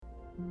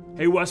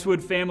Hey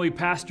Westwood family,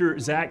 Pastor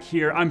Zach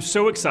here. I'm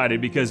so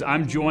excited because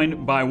I'm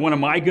joined by one of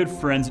my good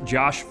friends,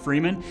 Josh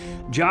Freeman.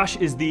 Josh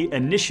is the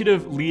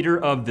initiative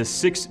leader of the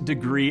 6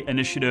 Degree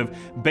Initiative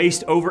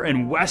based over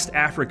in West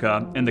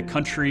Africa in the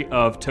country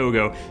of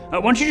Togo. Why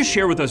don't you just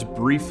share with us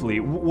briefly,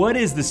 what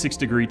is the 6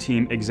 Degree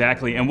team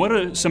exactly, and what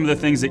are some of the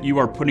things that you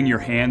are putting your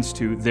hands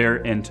to there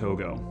in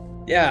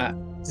Togo? Yeah,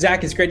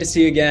 Zach, it's great to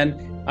see you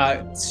again.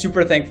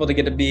 Super thankful to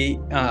get to be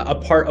a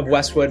part of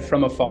Westwood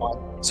from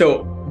afar.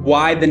 So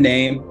why the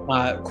name?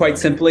 Quite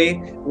simply,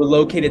 we're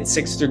located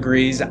 6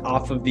 degrees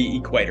off of the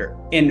equator.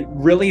 And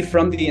really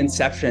from the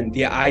inception,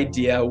 the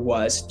idea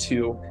was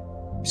to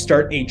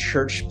start a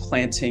church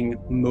planting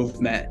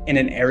movement in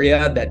an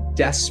area that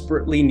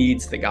desperately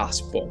needs the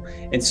gospel.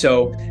 And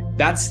so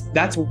that's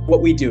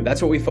what we do.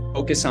 That's what we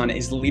focus on,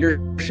 is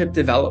leadership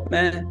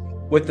development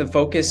with the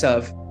focus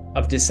of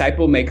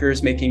disciple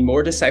makers, making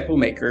more disciple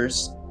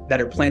makers that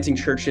are planting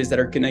churches that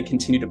are going to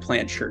continue to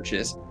plant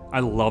churches. I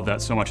love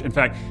that so much. In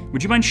fact,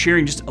 would you mind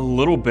sharing just a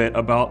little bit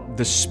about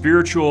the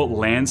spiritual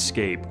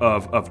landscape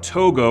of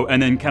Togo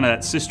and then kind of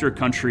that sister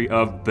country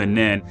of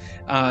Benin?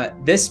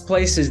 This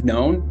place is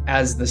known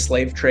as the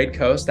slave trade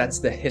coast. That's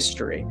the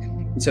history.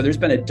 And so there's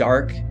been a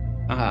dark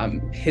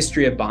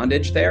history of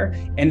bondage there.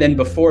 And then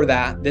before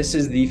that, this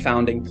is the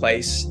founding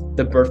place,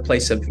 the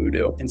birthplace of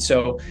voodoo. And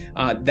so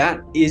that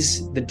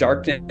is the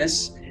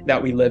darkness that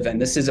we live in.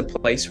 This is a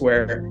place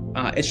where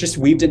it's just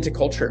weaved into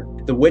culture.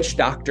 The witch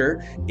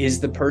doctor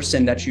is the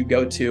person that you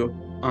go to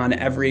on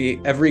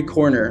every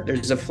corner.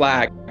 There's a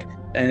flag,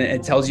 and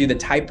it tells you the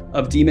type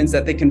of demons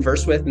that they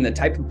converse with and the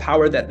type of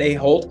power that they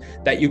hold,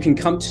 that you can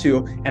come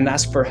to and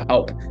ask for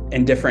help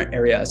in different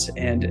areas,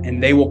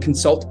 and they will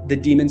consult the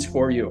demons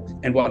for you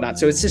and whatnot.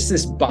 So it's just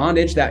this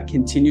bondage that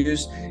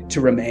continues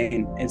to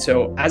remain. And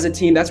so as a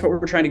team, that's what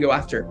we're trying to go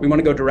after. We want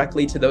to go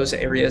directly to those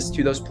areas,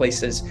 to those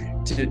places,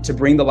 to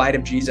bring the light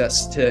of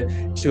Jesus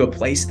to a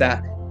place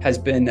that has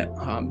been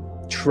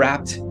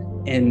trapped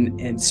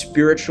in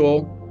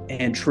spiritual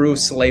and true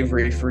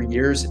slavery for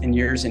years and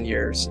years and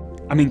years.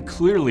 I mean,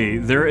 clearly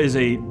there is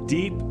a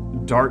deep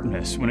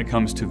darkness when it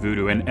comes to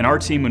voodoo. And our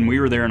team, when we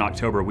were there in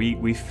October,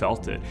 we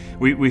felt it.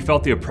 We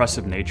felt the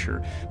oppressive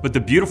nature. But the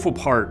beautiful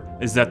part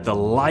is that the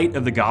light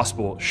of the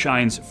gospel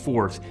shines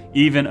forth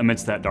even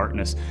amidst that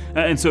darkness.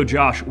 And so,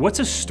 Josh, what's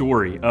a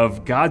story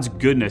of God's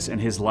goodness and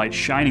his light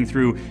shining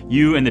through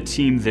you and the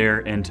team there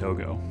in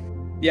Togo?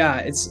 Yeah,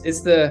 it's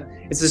the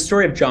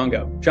story of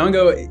Django.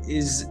 Django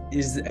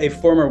is a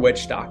former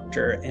witch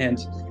doctor, and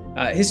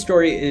his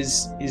story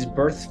is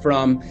birthed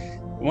from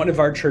one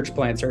of our church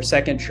plants, our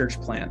second church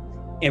plant.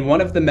 And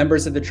one of the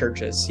members of the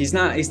churches, he's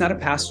not a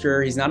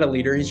pastor, he's not a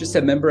leader, he's just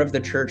a member of the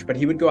church, but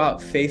he would go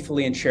out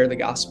faithfully and share the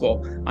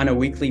gospel on a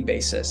weekly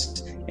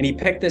basis. And he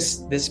picked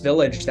this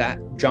village that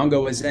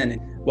Django was in.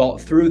 Well,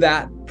 through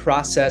that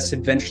process,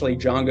 eventually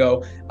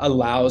Django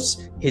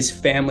allows his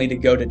family to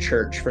go to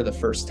church for the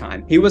first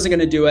time. He wasn't going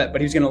to do it, but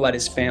he was going to let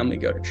his family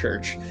go to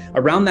church.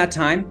 Around that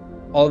time,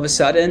 all of a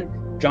sudden,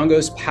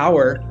 Django's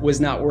power was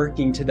not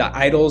working to the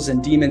idols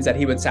and demons that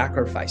he would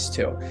sacrifice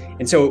to.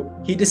 And so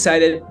he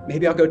decided,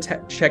 maybe I'll go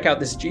check out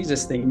this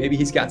Jesus thing. Maybe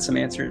he's got some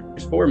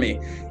answers for me.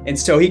 And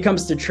so he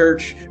comes to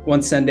church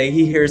one Sunday,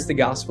 he hears the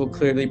gospel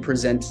clearly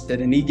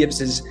presented, and he gives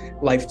his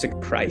life to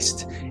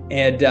Christ.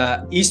 And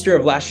Easter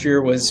of last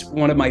year was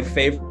one of my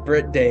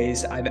favorite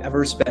days I've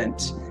ever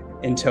spent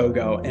in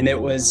Togo, and it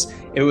was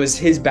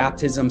his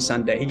baptism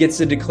Sunday. He gets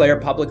to declare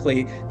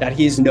publicly that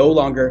he is no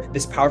longer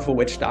this powerful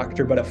witch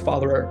doctor, but a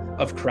follower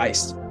of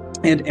Christ.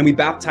 And we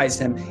baptized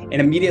him, and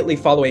immediately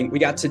following, we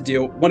got to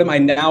do one of my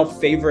now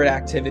favorite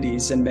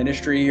activities in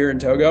ministry here in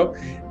Togo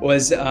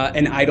was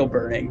an idol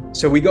burning.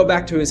 So we go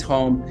back to his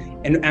home,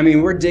 and I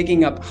mean, we're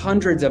digging up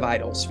hundreds of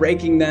idols,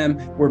 breaking them,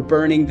 we're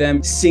burning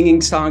them,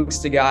 singing songs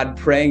to God,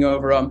 praying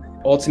over them,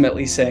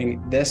 ultimately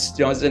saying, this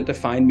doesn't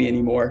define me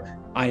anymore.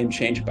 I am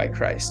changed by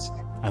Christ.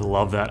 I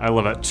love that. I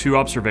love that. 2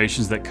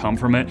 observations that come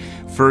from it.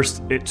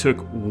 First, it took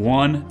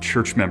one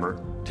church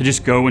member to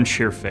just go and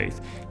share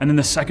faith. And then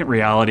the second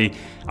reality,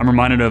 I'm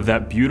reminded of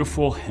that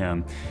beautiful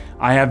hymn,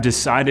 I have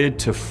decided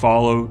to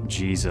follow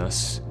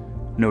Jesus.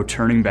 No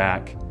turning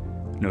back,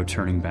 no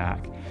turning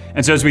back.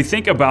 And so as we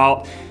think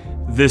about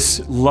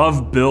this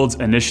Love Builds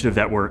initiative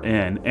that we're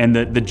in and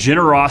the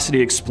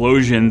generosity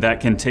explosion that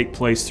can take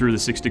place through the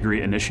 6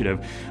 Degree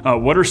Initiative,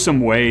 what are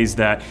some ways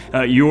that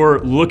you're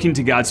looking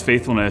to God's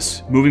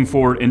faithfulness moving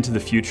forward into the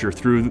future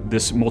through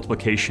this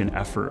multiplication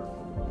effort?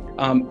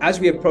 As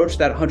we approach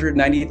that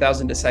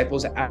 190,000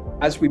 disciples,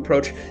 as we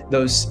approach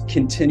those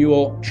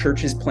continual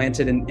churches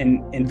planted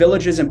in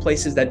villages and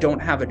places that don't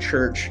have a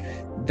church,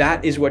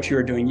 that is what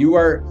you're doing.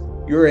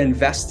 You're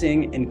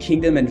investing in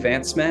kingdom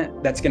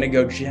advancement that's going to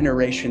go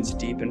generations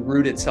deep and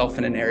root itself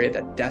in an area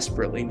that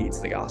desperately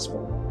needs the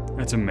gospel.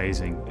 That's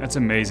amazing. That's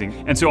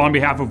amazing. And so on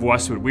behalf of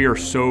Westwood, we are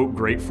so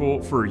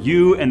grateful for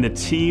you and the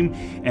team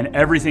and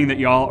everything that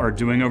y'all are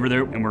doing over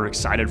there. And we're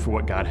excited for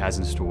what God has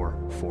in store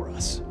for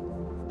us.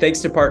 Thanks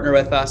to partner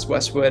with us,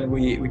 Westwood.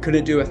 We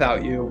couldn't do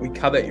without you. We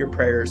covet your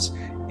prayers,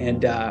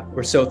 and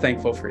we're so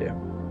thankful for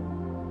you.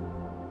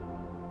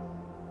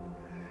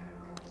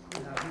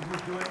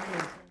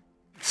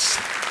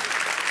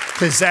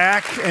 To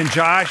Zach and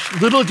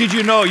Josh, little did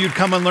you know you'd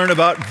come and learn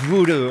about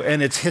voodoo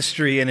and its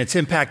history and its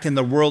impact in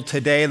the world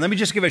today. And let me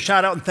just give a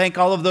shout out and thank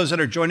all of those that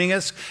are joining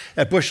us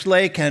at Bush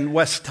Lake and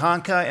West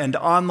Tonka and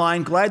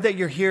online. Glad that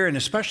you're here, and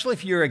especially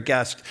if you're a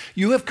guest,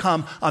 you have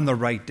come on the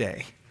right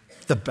day,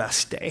 the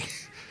best day.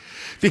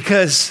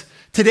 Because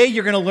today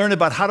you're going to learn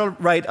about how to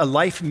write a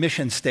life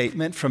mission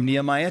statement from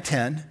Nehemiah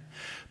 10.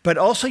 But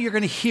also you're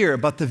going to hear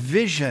about the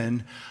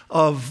vision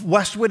of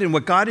Westwood and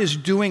what God is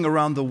doing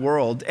around the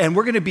world. And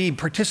we're going to be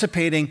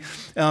participating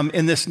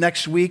in this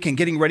next week and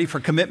getting ready for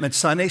Commitment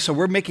Sunday. So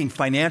we're making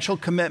financial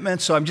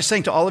commitments. So I'm just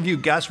saying to all of you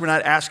guests, we're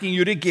not asking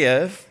you to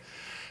give,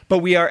 but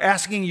we are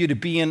asking you to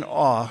be in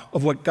awe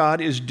of what God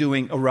is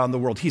doing around the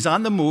world. He's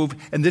on the move,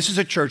 and this is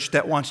a church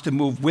that wants to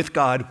move with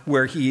God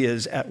where he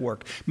is at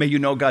work. May you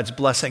know God's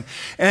blessing.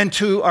 And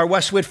to our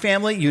Westwood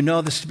family, you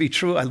know this to be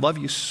true. I love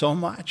you so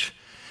much.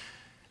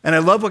 And I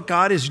love what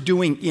God is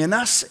doing in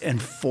us and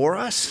for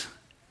us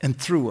and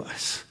through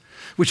us,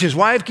 which is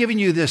why I've given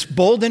you this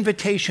bold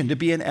invitation to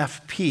be an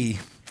FP.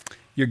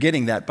 You're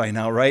getting that by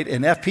now, right?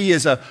 An FP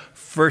is a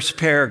first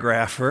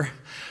paragrapher.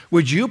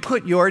 Would you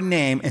put your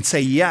name and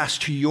say yes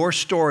to your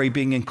story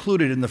being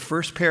included in the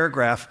first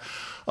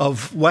paragraph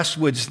of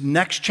Westwood's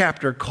next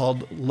chapter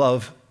called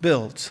Love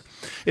Builds?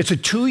 It's a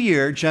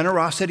 2-year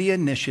generosity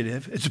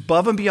initiative. It's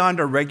above and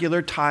beyond our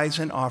regular tithes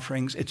and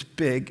offerings. It's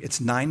big. It's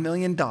 $9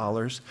 million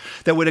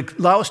that would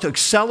allow us to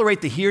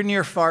accelerate the here,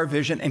 near, far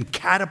vision and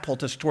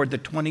catapult us toward the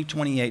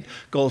 2028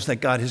 goals that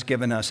God has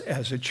given us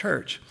as a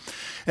church.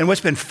 And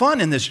what's been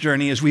fun in this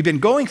journey is we've been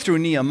going through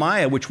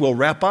Nehemiah, which we'll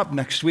wrap up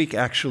next week,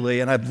 actually.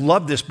 And I've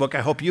loved this book.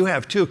 I hope you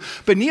have too.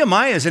 But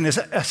Nehemiah is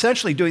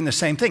essentially doing the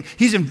same thing.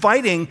 He's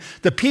inviting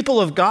the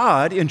people of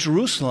God in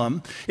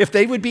Jerusalem if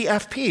they would be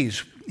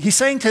FPs. He's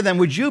saying to them,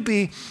 would you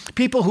be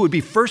people who would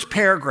be first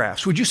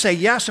paragraphs? Would you say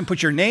yes and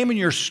put your name and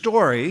your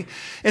story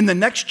in the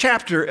next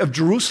chapter of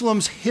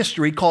Jerusalem's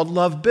history called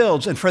Love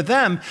Builds? And for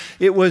them,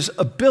 it was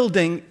a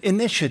building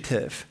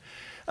initiative.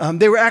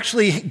 They were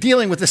actually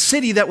dealing with a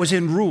city that was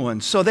in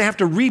ruins, so they have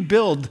to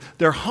rebuild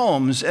their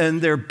homes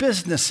and their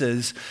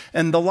businesses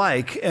and the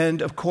like.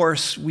 And of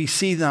course, we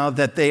see now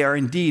that they are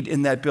indeed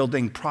in that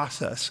building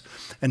process.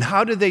 And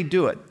how do they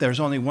do it? There's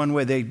only one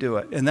way they do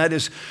it, and that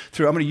is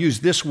through, I'm going to use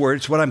this word,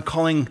 it's what I'm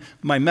calling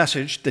my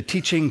message. The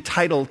teaching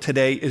title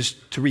today is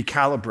to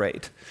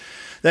recalibrate.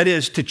 That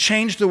is, to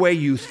change the way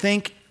you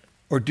think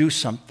or do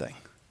something.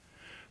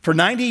 For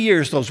 90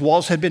 years, those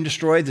walls had been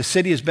destroyed, the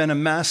city has been a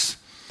mess.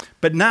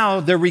 But now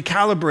they're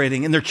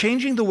recalibrating and they're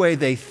changing the way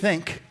they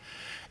think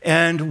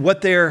and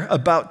what they're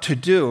about to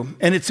do.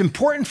 And it's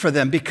important for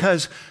them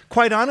because,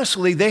 quite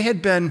honestly, they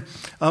had been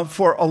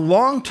for a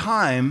long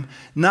time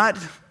not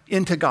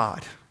into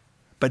God,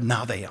 but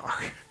now they are.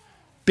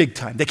 Big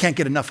time. They can't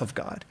get enough of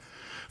God.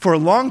 For a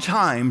long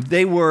time,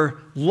 they were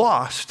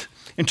lost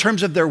in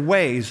terms of their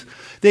ways.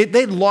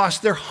 They'd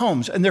lost their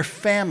homes and their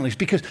families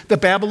because the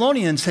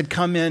Babylonians had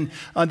come in,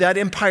 that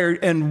empire,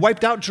 and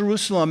wiped out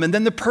Jerusalem, and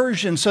then the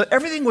Persians. So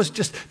everything was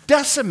just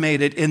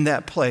decimated in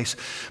that place.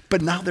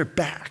 But now they're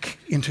back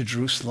into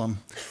Jerusalem.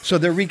 So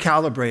they're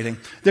recalibrating.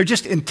 They're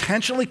just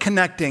intentionally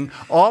connecting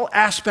all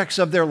aspects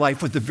of their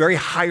life with the very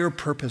higher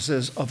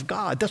purposes of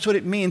God. That's what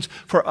it means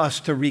for us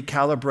to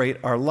recalibrate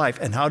our life.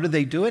 And how do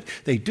they do it?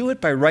 They do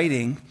it by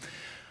writing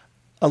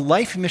a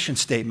life mission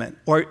statement,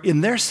 or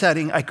in their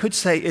setting, I could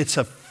say it's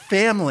a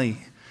family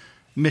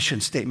mission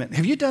statement.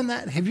 Have you done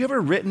that? Have you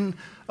ever written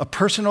a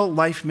personal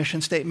life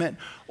mission statement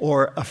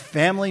or a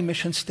family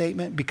mission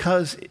statement?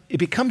 Because it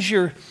becomes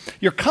your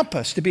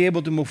compass to be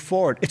able to move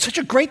forward. It's such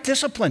a great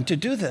discipline to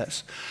do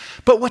this.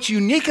 But what's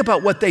unique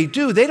about what they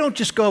do, they don't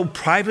just go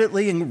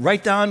privately and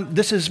write down,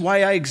 this is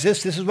why I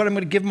exist, this is what I'm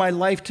going to give my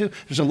life to.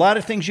 There's a lot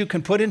of things you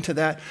can put into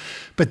that.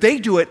 But they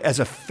do it as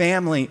a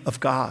family of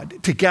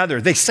God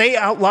together. They say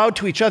out loud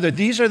to each other,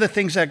 these are the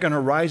things that are going to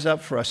rise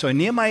up for us. So in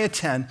Nehemiah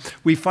 10,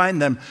 we find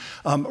them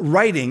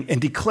writing and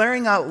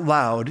declaring out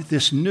loud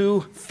this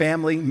new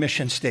family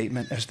mission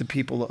statement as the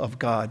people of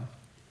God.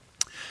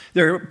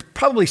 There are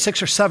probably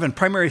 6 or 7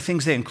 primary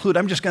things they include.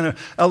 I'm just going to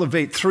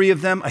elevate 3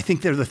 of them. I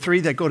think they're the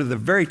 3 that go to the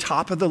very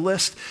top of the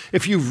list.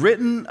 If you've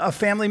written a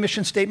family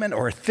mission statement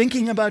or are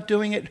thinking about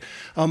doing it,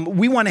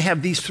 we want to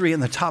have these 3 in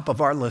the top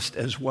of our list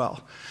as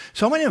well.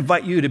 So I want to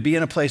invite you to be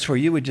in a place where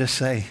you would just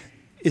say,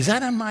 is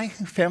that on my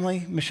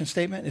family mission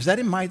statement? Is that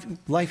in my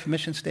life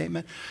mission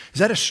statement? Is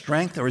that a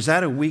strength or is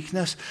that a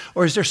weakness?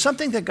 Or is there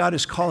something that God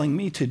is calling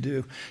me to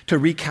do to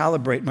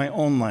recalibrate my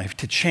own life,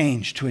 to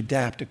change, to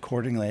adapt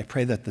accordingly? I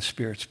pray that the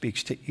Spirit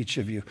speaks to each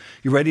of you.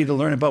 You ready to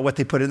learn about what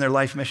they put in their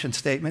life mission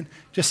statement?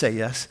 Just say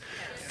yes.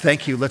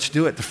 Thank you. Let's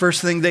do it. The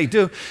first thing they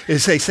do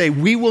is they say,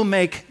 we will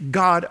make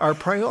God our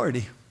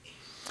priority.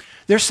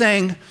 They're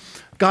saying,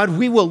 God,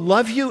 we will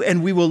love you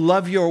and we will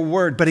love your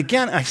word. But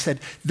again, I said,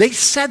 they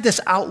said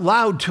this out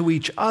loud to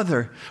each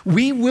other.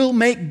 We will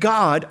make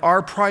God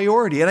our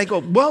priority. And I go,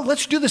 well,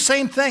 let's do the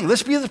same thing.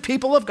 Let's be the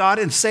people of God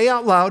and say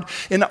out loud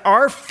in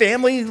our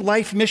family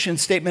life mission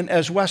statement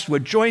as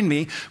Westwood, join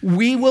me,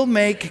 we will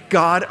make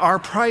God our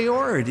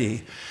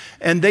priority.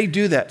 And they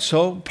do that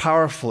so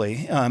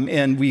powerfully.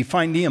 And we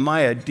find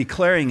Nehemiah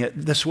declaring it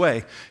this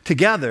way.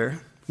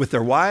 Together with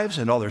their wives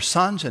and all their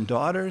sons and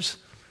daughters,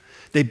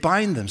 they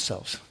bind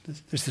themselves.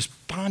 There's this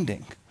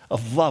bonding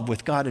of love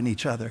with God and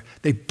each other.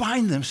 They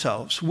bind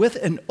themselves with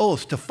an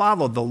oath to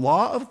follow the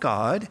law of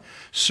God,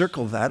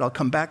 circle that, I'll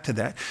come back to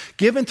that,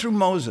 given through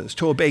Moses,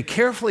 to obey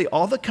carefully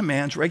all the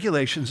commands,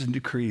 regulations, and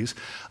decrees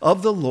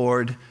of the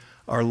Lord,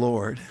 our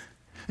Lord.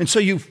 And so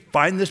you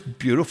find this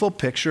beautiful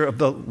picture of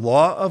the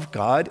law of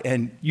God,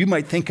 and you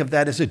might think of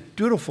that as a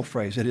dutiful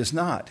phrase. It is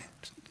not.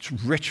 It's a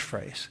rich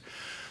phrase.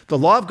 The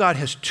law of God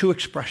has two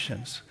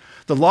expressions.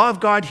 The law of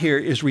God here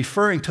is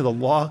referring to the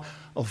law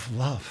of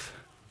love.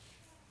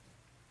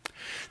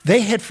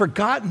 They had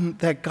forgotten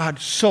that God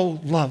so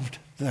loved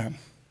them.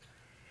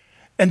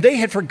 And they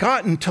had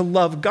forgotten to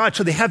love God.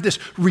 So they have this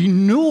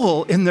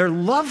renewal in their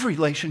love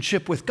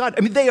relationship with God.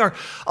 I mean, they are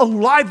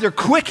alive. They're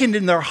quickened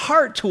in their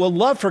heart to a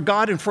love for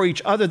God and for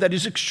each other that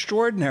is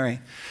extraordinary.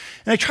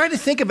 And I try to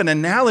think of an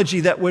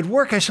analogy that would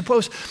work. I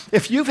suppose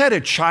if you've had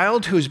a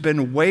child who's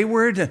been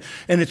wayward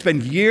and it's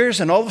been years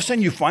and all of a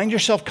sudden you find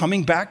yourself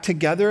coming back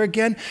together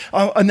again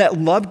and that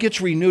love gets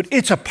renewed,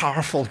 it's a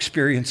powerful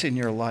experience in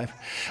your life.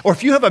 Or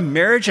if you have a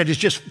marriage that has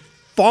just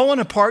fallen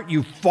apart,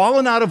 you've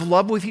fallen out of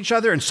love with each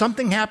other and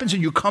something happens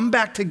and you come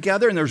back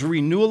together and there's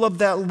renewal of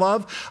that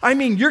love. I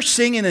mean, you're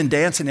singing and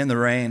dancing in the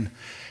rain.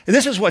 And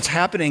this is what's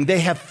happening. They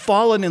have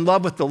fallen in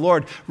love with the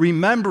Lord,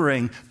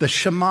 remembering the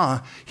Shema.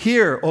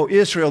 Hear, O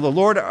Israel, the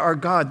Lord our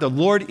God, the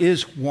Lord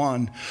is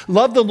one.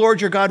 Love the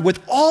Lord your God with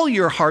all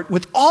your heart,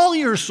 with all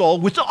your soul,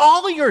 with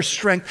all your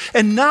strength.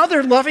 And now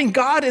they're loving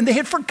God, and they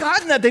had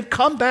forgotten that. They've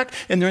come back,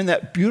 and they're in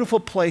that beautiful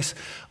place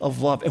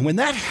of love. And when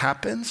that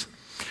happens,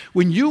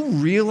 when you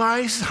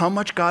realize how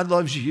much God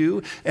loves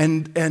you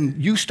and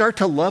you start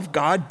to love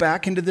God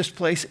back into this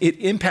place, it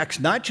impacts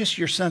not just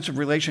your sense of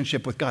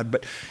relationship with God,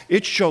 but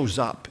it shows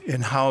up in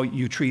how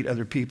you treat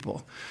other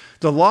people.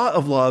 The law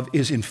of love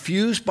is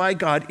infused by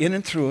God in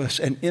and through us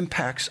and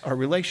impacts our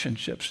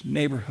relationships,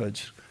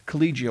 neighborhoods,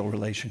 collegial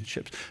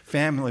relationships,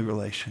 family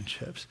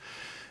relationships.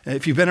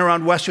 If you've been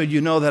around Westwood, you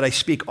know that I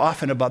speak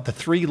often about the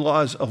three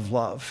laws of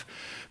love.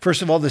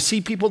 First of all, to see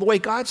people the way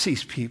God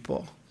sees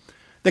people.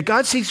 That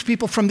God sees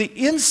people from the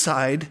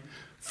inside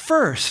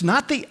first,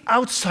 not the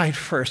outside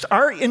first.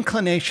 Our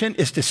inclination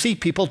is to see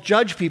people,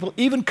 judge people,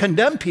 even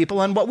condemn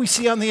people on what we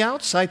see on the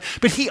outside.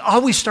 But he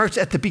always starts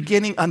at the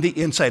beginning on the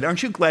inside.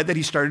 Aren't you glad that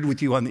he started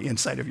with you on the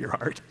inside of your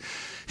heart?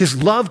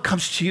 His love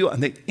comes to you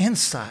on the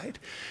inside,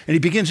 and he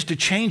begins to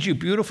change you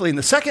beautifully. And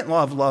the second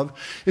law of love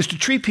is to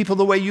treat people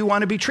the way you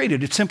want to be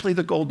treated. It's simply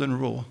the golden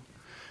rule.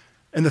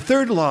 And the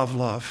third law of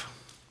love,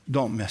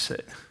 don't miss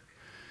it,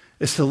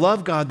 is to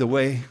love God the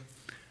way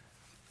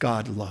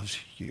God loves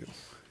you.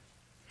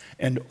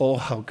 And oh,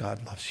 how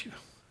God loves you.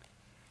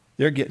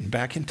 They're getting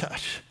back in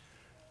touch.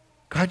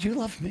 God, you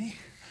love me.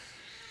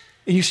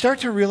 And you start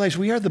to realize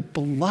we are the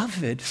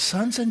beloved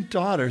sons and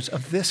daughters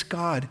of this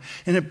God.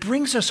 And it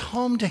brings us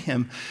home to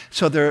him.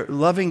 So they're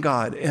loving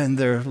God and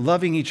they're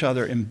loving each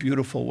other in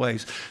beautiful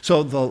ways.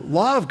 So the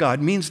law of God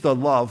means the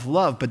law of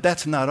love, but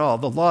that's not all.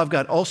 The law of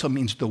God also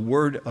means the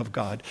word of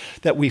God,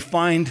 that we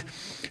find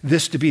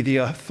this to be the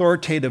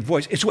authoritative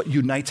voice. It's what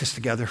unites us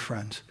together,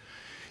 friends.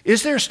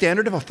 Is there a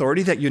standard of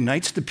authority that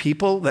unites the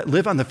people that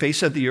live on the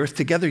face of the earth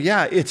together?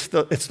 Yeah, it's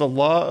the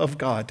law of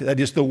God. That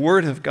is the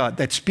word of God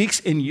that speaks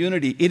in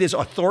unity. It is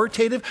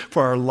authoritative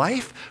for our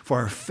life, for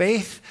our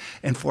faith,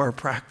 and for our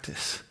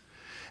practice.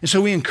 And so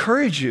we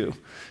encourage you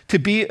to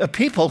be a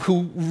people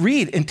who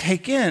read and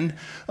take in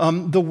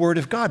the word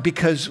of God,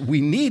 because we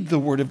need the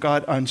word of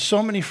God on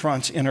so many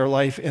fronts in our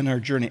life and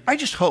our journey. I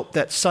just hope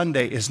that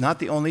Sunday is not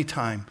the only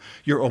time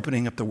you're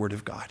opening up the word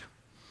of God,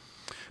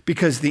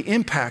 because the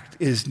impact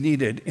is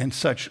needed in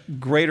such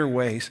greater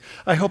ways.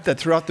 I hope that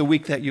throughout the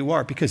week that you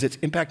are, because its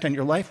impact on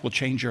your life will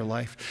change your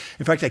life.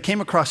 In fact, I came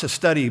across a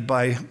study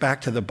by Back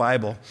to the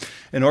Bible,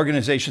 an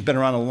organization that's been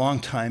around a long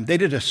time. They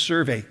did a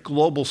survey,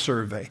 global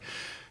survey.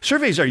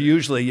 Surveys are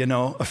usually,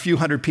 a few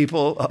hundred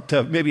people up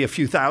to maybe a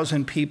few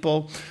thousand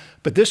people.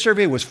 But this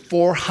survey was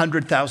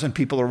 400,000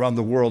 people around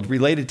the world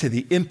related to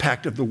the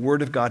impact of the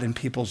Word of God in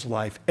people's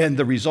life. And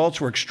the results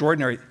were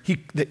extraordinary.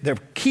 Their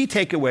key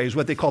takeaway is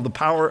what they call the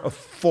power of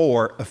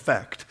four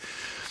effect.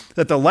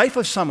 That the life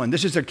of someone,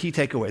 this is their key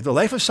takeaway, the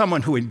life of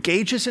someone who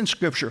engages in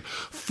Scripture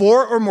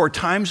 4 or more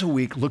times a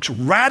week looks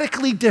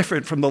radically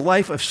different from the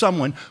life of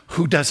someone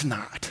who does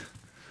not.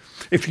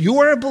 If you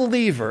are a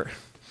believer,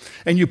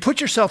 and you put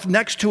yourself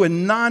next to a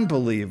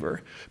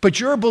non-believer, but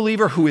you're a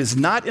believer who is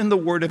not in the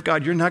Word of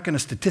God, you're not going to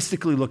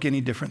statistically look any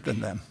different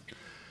than them.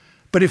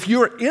 But if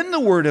you're in the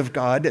Word of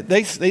God,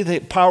 they say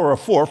power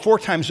of 4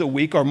 times a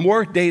week or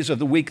more days of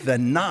the week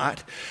than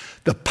not,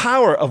 the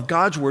power of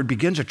God's Word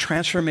begins a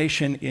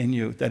transformation in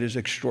you that is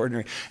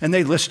extraordinary. And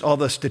they list all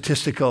the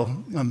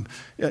statistical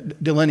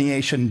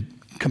delineation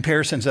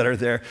comparisons that are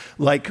there,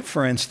 like,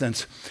 for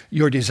instance,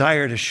 your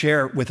desire to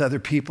share with other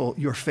people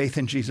your faith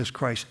in Jesus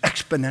Christ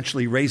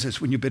exponentially raises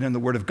when you've been in the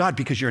Word of God,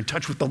 because you're in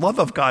touch with the love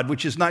of God,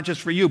 which is not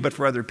just for you, but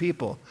for other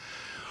people.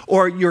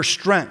 or your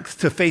strength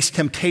to face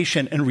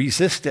temptation and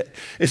resist it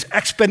is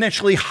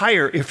exponentially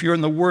higher if you're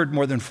in the Word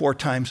more than 4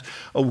 times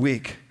a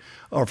week,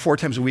 or 4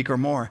 times a week or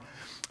more.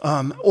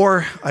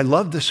 Or I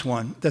love this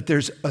one, that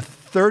there's a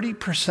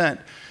 30%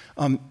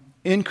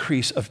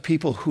 increase of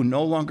people who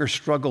no longer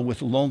struggle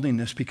with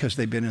loneliness because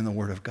they've been in the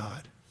Word of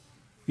God.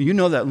 You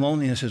know that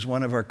loneliness is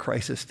one of our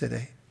crises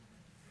today.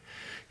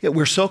 Yet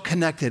we're so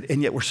connected,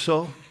 and yet we're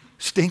so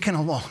stinking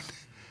alone.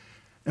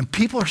 And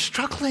people are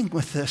struggling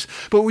with this.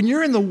 But when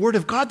you're in the Word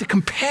of God, the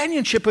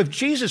companionship of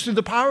Jesus through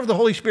the power of the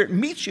Holy Spirit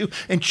meets you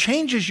and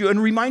changes you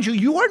and reminds you,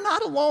 you are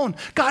not alone.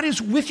 God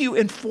is with you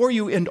and for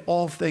you in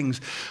all things.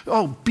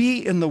 Oh,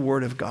 be in the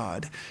Word of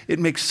God. It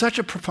makes such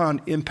a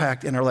profound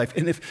impact in our life.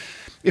 And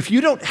if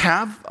you don't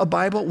have a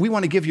Bible, we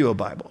want to give you a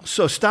Bible.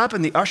 So stop,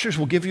 and the ushers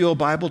will give you a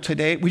Bible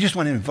today. We just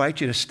want to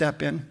invite you to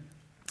step in.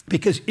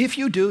 Because if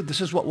you do,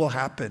 this is what will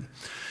happen.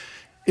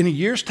 In a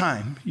year's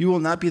time, you will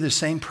not be the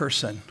same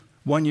person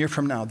 1 year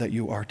from now that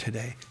you are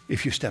today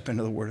if you step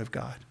into the Word of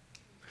God.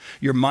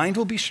 Your mind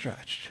will be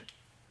stretched.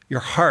 Your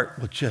heart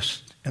will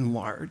just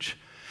enlarge.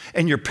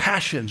 And your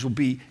passions will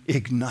be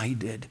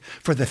ignited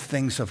for the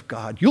things of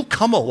God. You'll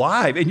come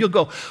alive and you'll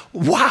go,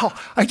 wow,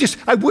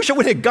 I wish I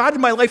would have God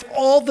in my life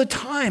all the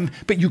time.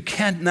 But you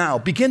can now.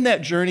 Begin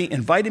that journey,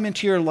 invite Him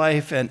into your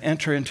life, and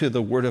enter into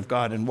the Word of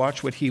God and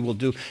watch what He will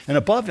do. And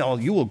above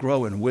all, you will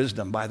grow in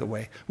wisdom, by the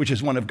way, which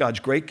is one of God's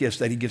great gifts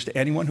that He gives to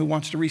anyone who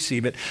wants to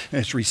receive it.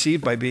 And it's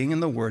received by being in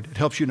the Word. It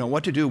helps you know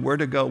what to do, where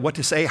to go, what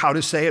to say, how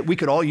to say it. We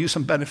could all use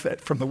some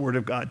benefit from the Word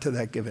of God to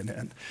that given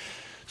end.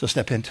 So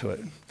step into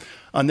it.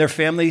 On their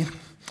family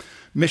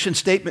mission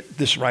statement,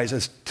 this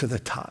rises to the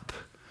top.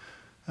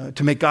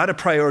 To make God a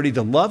priority,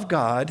 to love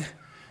God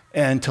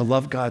and to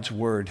love God's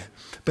Word.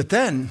 But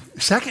then,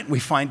 second, we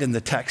find in the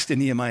text in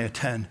Nehemiah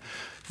 10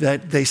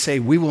 that they say,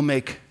 we will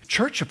make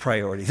church a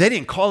priority. They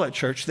didn't call it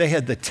church, they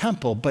had the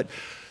temple, but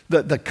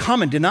the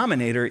common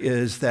denominator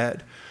is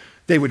that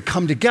they would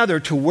come together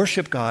to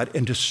worship God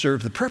and to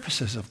serve the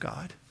purposes of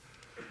God.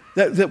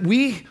 That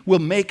we will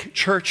make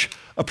church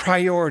a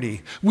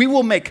priority. We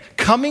will make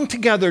coming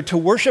together to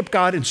worship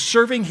God and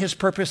serving His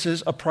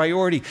purposes a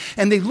priority.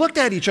 And they looked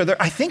at each other,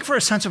 I think, for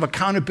a sense of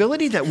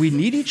accountability, that we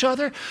need each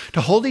other to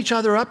hold each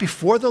other up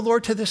before the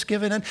Lord to this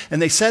given end. And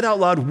they said out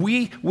loud,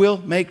 we will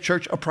make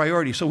church a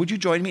priority. So would you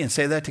join me and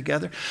say that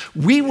together?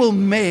 We will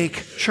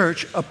make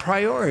church a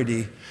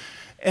priority.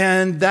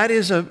 And that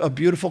is a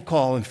beautiful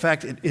call. In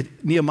fact,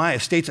 Nehemiah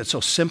states it so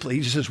simply.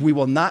 He says, we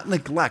will not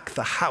neglect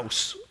the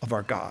house of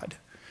our God.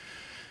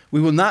 We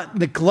will not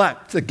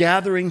neglect the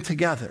gathering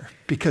together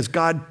because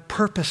God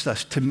purposed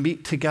us to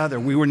meet together.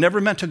 We were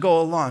never meant to go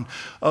alone.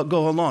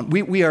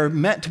 We are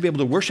meant to be able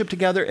to worship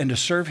together and to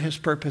serve His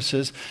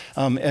purposes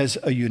as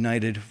a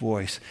united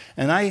voice.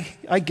 And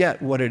I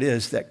get what it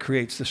is that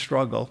creates the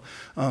struggle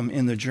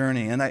in the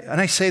journey. And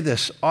I say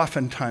this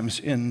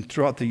oftentimes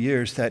throughout the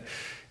years, that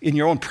in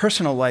your own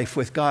personal life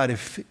with God,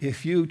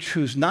 if you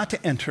choose not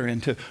to enter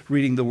into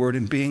reading the Word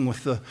and being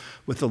with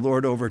the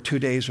Lord over 2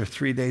 days or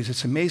 3 days,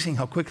 it's amazing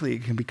how quickly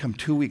it can become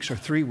 2 weeks or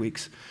 3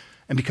 weeks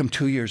and become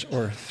 2 years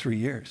or 3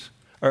 years.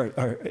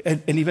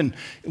 And even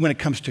when it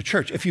comes to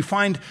church, if you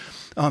find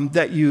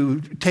that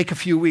you take a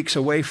few weeks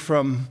away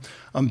from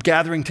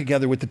gathering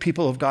together with the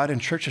people of God in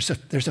church,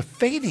 there's a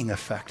fading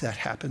effect that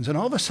happens. And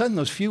all of a sudden,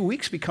 those few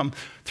weeks become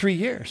 3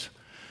 years.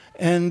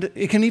 And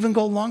it can even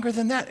go longer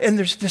than that. And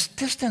there's this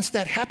distance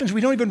that happens.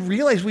 We don't even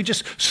realize we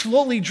just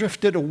slowly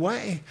drifted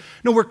away.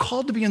 No, we're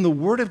called to be in the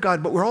Word of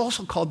God, but we're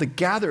also called to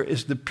gather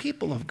as the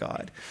people of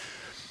God.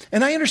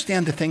 And I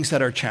understand the things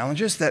that are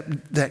challenges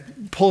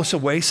that pull us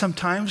away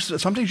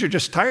sometimes. Sometimes you're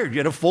just tired. You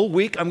had a full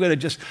week. I'm going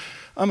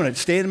to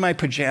stay in my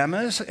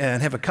pajamas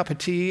and have a cup of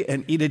tea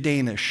and eat a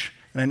Danish.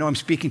 And I know I'm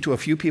speaking to a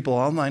few people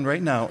online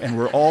right now, and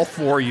we're all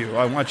for you.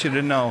 I want you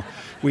to know.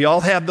 We all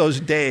have those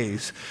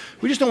days.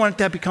 We just don't want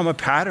that to become a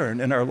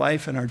pattern in our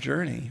life and our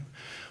journey.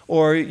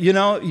 Or,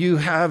 you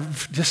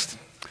have just,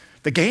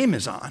 the game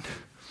is on.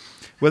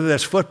 Whether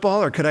that's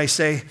football or could I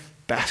say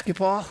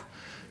basketball?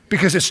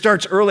 Because it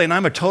starts early, and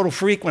I'm a total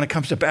freak when it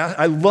comes to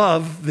basketball. I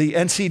love the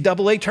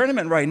NCAA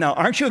tournament right now.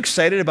 Aren't you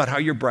excited about how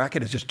your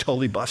bracket is just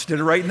totally busted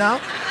right now?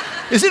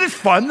 Isn't it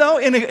fun, though,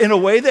 in a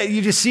way that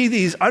you just see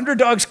these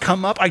underdogs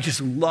come up? I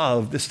just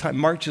love this time.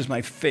 March is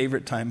my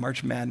favorite time.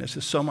 March Madness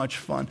is so much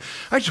fun.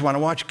 I just want to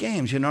watch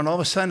games, and all of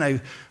a sudden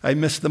I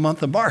miss the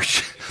month of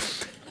March.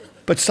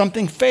 But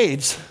something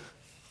fades,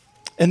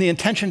 and the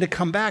intention to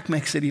come back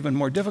makes it even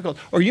more difficult.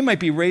 Or you might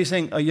be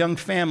raising a young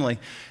family,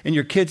 and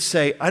your kids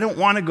say, I don't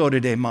want to go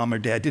today, Mom or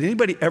Dad. Did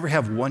anybody ever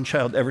have one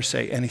child ever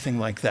say anything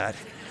like that?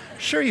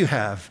 Sure you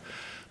have.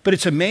 But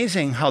it's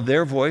amazing how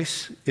their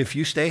voice, if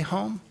you stay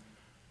home,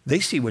 they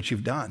see what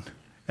you've done,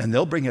 and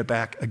they'll bring it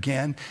back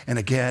again and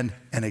again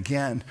and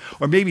again.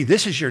 Or maybe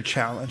this is your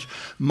challenge.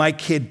 My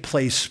kid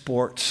plays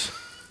sports.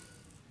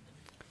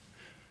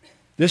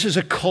 This is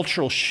a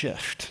cultural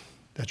shift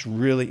that's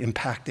really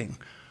impacting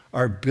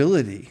our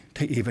ability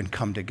to even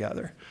come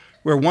together.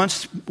 Where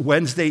once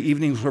Wednesday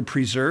evenings were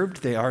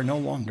preserved, they are no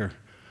longer.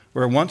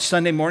 Where once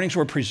Sunday mornings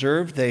were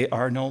preserved, they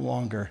are no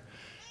longer.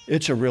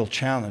 It's a real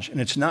challenge,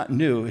 and it's not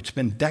new. It's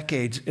been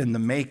decades in the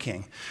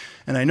making.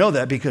 And I know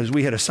that because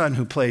we had a son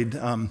who played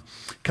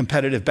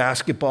competitive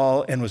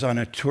basketball and was on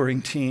a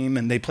touring team,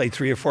 and they played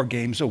 3 or 4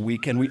 games a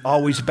week, and we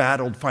always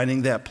battled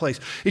finding that place.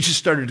 It just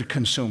started to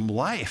consume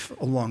life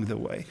along the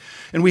way.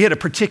 And we had a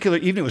particular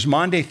evening. It was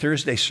Maundy,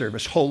 Thursday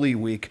service, Holy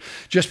Week,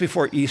 just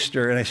before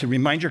Easter. And I said,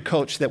 remind your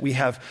coach that we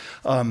have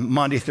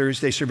Maundy,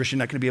 Thursday service. You're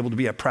not going to be able to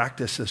be at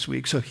practice this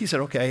week. So he said,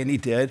 okay, and he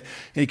did.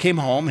 And he came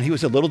home, and he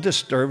was a little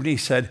disturbed, and he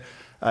said,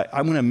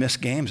 I'm going to miss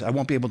games. I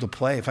won't be able to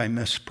play if I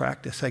miss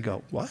practice. I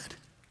go, what?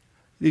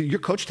 Your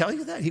coach tell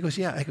you that? He goes,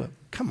 yeah. I go,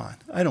 come on,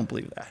 I don't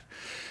believe that.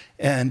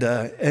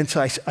 And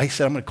so I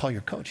said, I'm going to call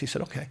your coach. He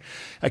said, okay.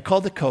 I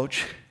called the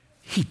coach.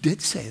 He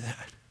did say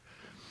that.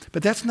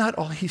 But that's not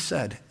all he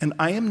said. And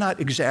I am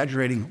not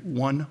exaggerating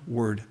one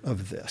word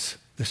of this.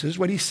 This is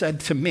what he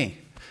said to me.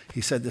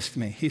 He said this to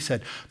me. He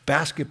said,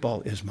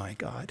 basketball is my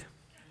God.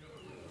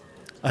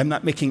 I'm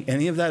not making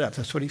any of that up.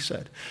 That's what he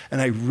said. And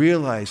I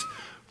realized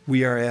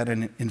we are at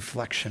an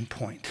inflection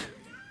point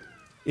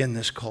in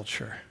this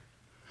culture.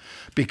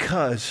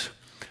 Because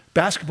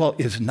basketball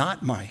is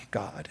not my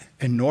God,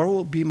 and nor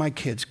will it be my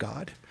kids'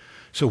 God.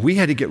 So we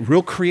had to get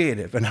real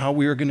creative in how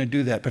we were going to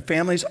do that. But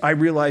families, I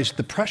realized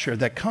the pressure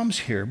that comes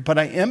here, but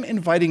I am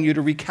inviting you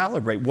to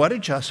recalibrate. What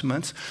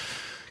adjustments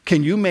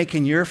can you make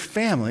in your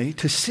family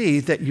to see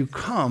that you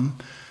come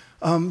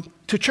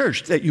to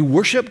church, that you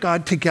worship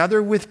God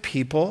together with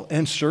people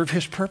and serve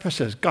his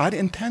purposes? God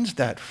intends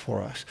that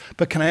for us.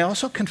 But can I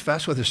also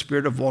confess with a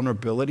spirit of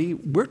vulnerability,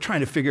 we're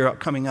trying to figure out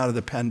coming out of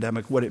the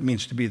pandemic what it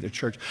means to be the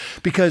church,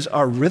 because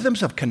our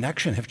rhythms of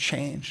connection have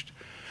changed.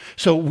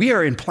 So we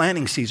are in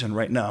planning season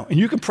right now, and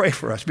you can pray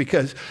for us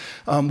because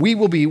we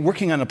will be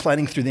working on a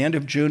planning through the end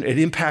of June. It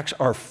impacts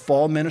our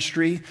fall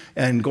ministry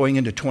and going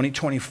into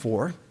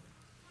 2024.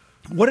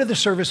 What are the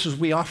services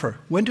we offer?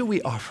 When do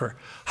we offer?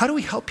 How do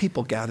we help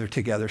people gather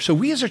together? So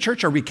we as a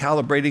church are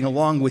recalibrating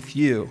along with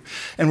you,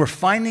 and we're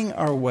finding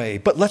our way,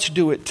 but let's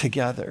do it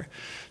together.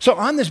 So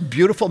on this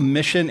beautiful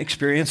mission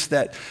experience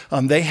that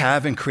they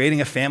have in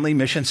creating a family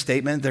mission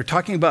statement, they're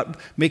talking about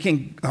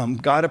making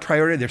God a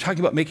priority, they're talking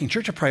about making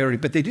church a priority,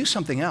 but they do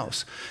something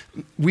else.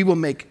 We will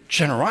make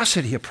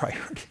generosity a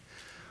priority.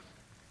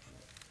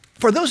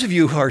 For those of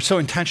you who are so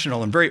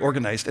intentional and very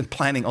organized and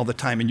planning all the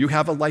time, and you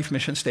have a life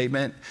mission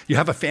statement, you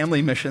have a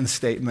family mission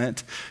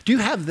statement, do you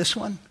have this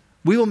one?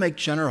 We will make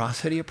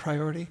generosity a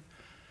priority.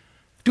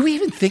 Do we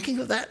even think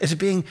of that as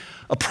being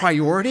a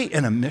priority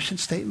in a mission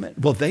statement?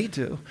 Well, they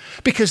do,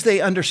 because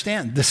they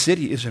understand the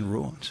city is in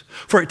ruins.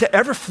 For it to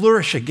ever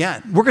flourish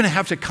again, we're going to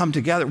have to come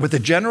together with the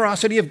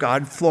generosity of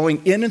God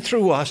flowing in and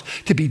through us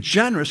to be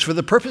generous for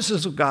the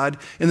purposes of God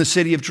in the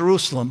city of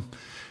Jerusalem.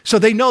 So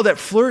they know that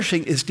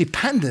flourishing is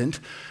dependent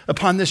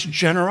upon this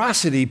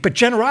generosity. But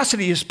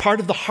generosity is part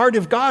of the heart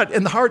of God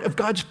and the heart of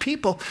God's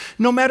people,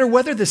 no matter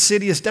whether the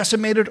city is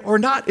decimated or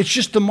not. It's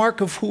just the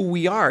mark of who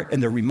we are.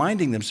 And they're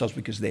reminding themselves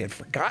because they had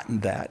forgotten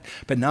that.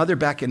 But now they're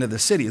back into the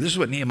city. This is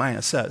what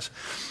Nehemiah says.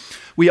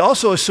 We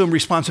also assume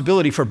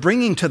responsibility for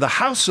bringing to the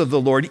house of the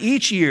Lord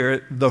each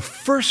year the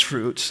first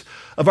fruits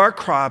of our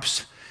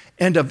crops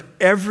and of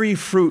every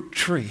fruit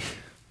tree.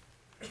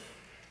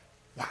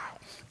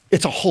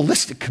 It's a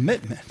holistic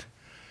commitment.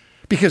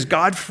 Because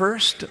God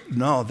first?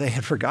 No, they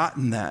had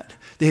forgotten that.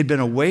 They had been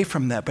away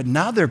from that. But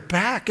now they're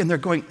back and they're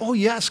going, oh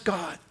yes,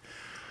 God.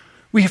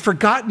 We have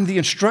forgotten the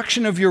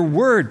instruction of your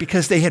word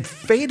because they had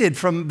faded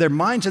from their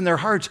minds and their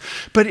hearts.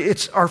 But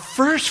it's our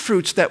first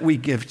fruits that we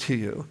give to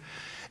you.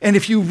 And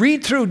if you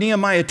read through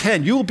Nehemiah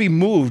 10, you will be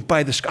moved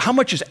by this, how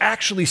much is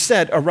actually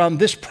said around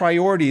this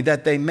priority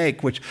that they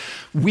make, which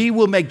we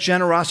will make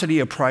generosity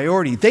a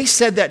priority. They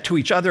said that to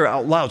each other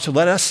out loud, so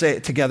let us say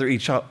it together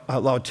each out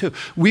loud too.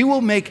 We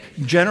will make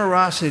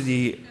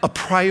generosity a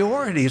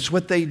priority. It's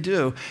what they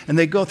do. And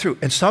they go through.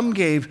 And some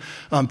gave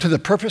to the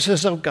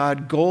purposes of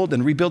God gold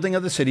and rebuilding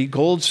of the city,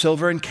 gold,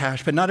 silver, and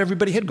cash. But not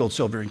everybody had gold,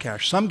 silver, and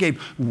cash. Some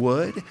gave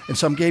wood and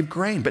some gave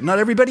grain. But not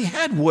everybody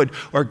had wood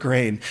or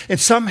grain. And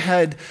some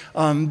had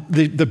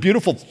the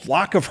beautiful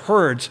flock of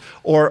herds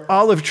or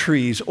olive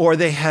trees, or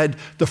they had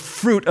the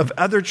fruit of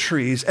other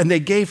trees, and they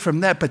gave from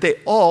that, but they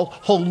all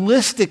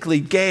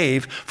holistically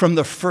gave from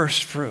the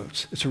first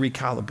fruits. It's a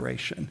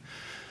recalibration.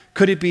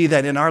 Could it be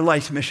that in our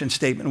life mission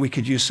statement, we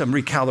could use some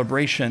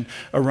recalibration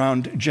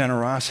around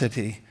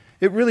generosity?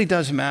 It really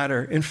does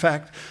matter. In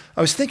fact,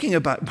 I was thinking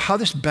about how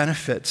this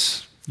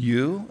benefits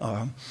you,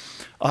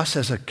 us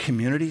as a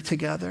community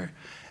together.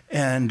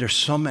 And there's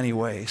so many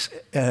ways.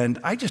 And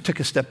I just took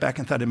a step back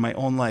and thought in my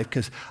own life,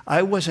 because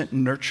I wasn't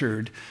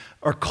nurtured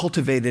or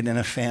cultivated in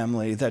a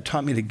family that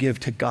taught me to give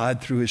to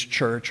God through his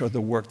church or the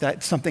work.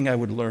 That's something I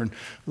would learn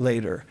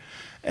later.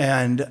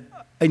 And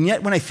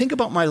yet when I think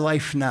about my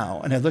life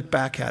now and I look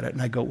back at it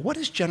and I go, what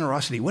is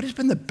generosity? What has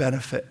been the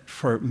benefit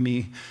for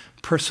me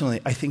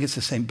personally? I think it's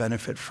the same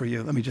benefit for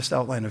you. Let me just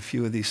outline a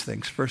few of these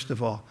things. First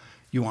of all,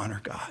 you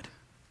honor God.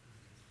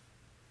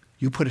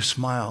 You put a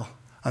smile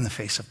on the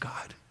face of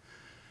God.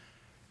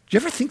 Do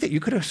you ever think that you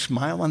could have a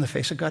smile on the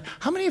face of God?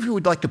 How many of you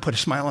would like to put a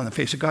smile on the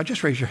face of God?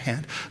 Just raise your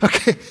hand.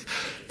 Okay.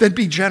 Then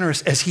be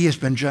generous as he has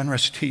been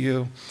generous to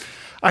you.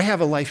 I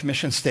have a life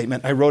mission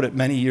statement. I wrote it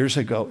many years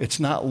ago. It's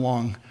not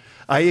long.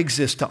 I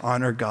exist to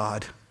honor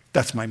God.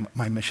 That's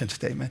my mission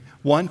statement.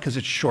 One, because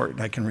it's short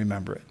and I can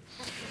remember it.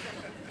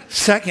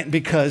 Second,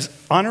 because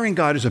honoring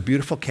God is a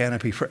beautiful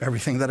canopy for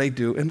everything that I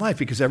do in life,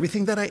 because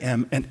everything that I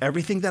am and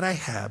everything that I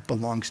have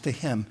belongs to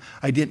him.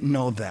 I didn't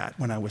know that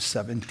when I was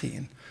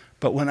 17.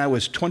 But when I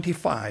was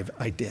 25,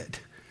 I did.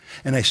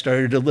 And I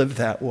started to live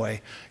that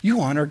way. You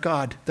honor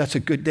God. That's a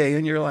good day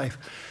in your life.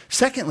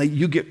 Secondly,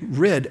 you get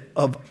rid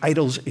of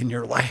idols in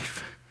your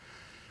life.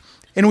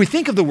 And we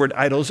think of the word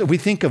idols, and we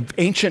think of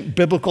ancient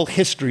biblical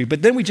history,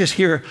 but then we just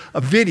hear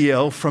a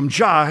video from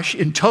Josh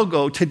in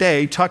Togo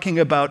today talking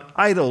about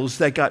idols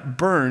that got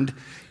burned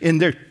in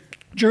their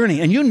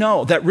journey. And you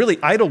know that really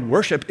idol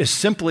worship is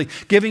simply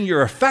giving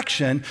your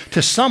affection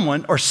to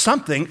someone or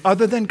something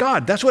other than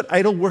God. That's what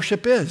idol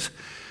worship is.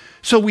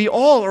 So we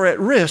all are at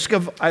risk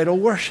of idol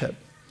worship.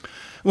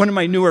 One of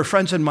my newer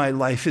friends in my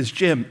life is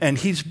Jim, and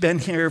he's been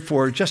here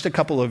for just a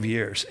couple of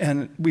years.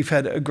 And we've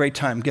had a great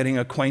time getting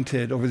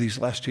acquainted over these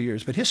last 2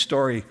 years. But his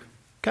story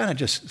kind of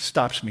just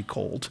stops me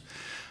cold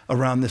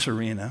around this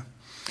arena.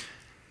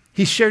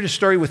 He shared a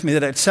story with me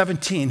that at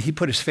 17, he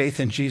put his faith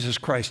in Jesus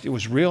Christ. It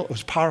was real, it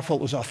was powerful,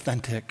 it was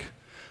authentic.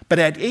 But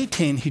at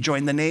 18, he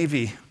joined the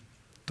Navy.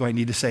 Do I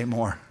need to say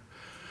more?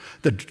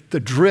 The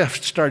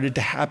drift started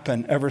to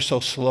happen ever so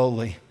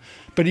slowly.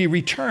 But he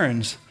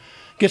returns,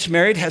 gets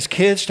married, has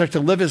kids, starts to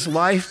live his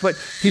life, but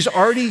he's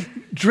already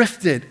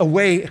drifted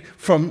away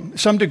from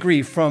some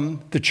degree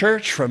from the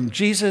church, from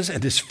Jesus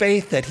and his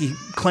faith that he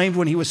claimed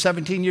when he was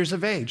 17 years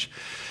of age.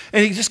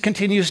 And he just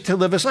continues to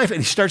live his life, and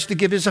he starts to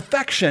give his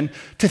affection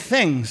to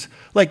things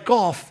like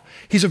golf.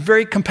 He's a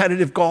very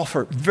competitive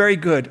golfer, very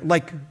good,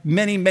 like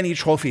many, many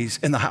trophies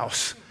in the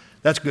house.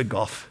 That's good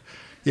golf.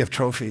 You have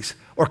trophies.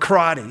 Or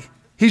karate.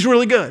 He's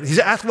really good. He's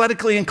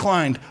athletically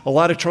inclined. A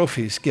lot of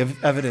trophies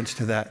give evidence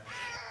to that.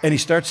 And he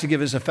starts to give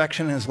his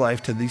affection in his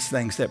life to these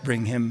things that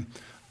bring him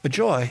a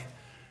joy,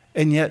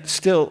 and yet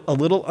still a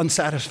little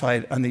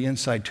unsatisfied on the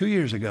inside. 2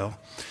 years ago,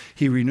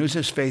 he renews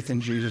his faith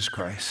in Jesus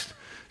Christ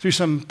through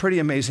some pretty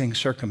amazing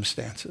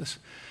circumstances.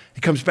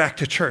 He comes back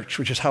to church,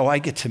 which is how I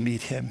get to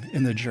meet him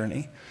in the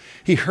journey.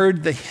 He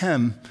heard the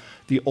hymn,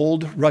 The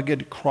Old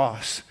Rugged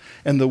Cross,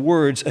 and the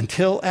words,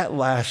 until at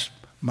last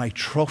my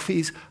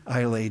trophies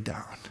I lay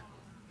down.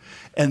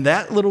 And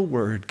that little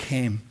word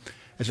came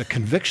as a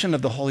conviction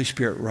of the Holy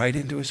Spirit right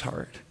into his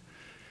heart.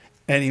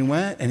 And he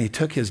went and he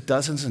took his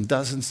dozens and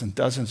dozens and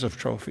dozens of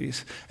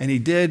trophies, and he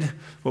did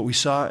what we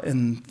saw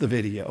in the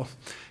video,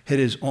 hit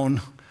his own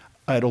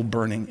idol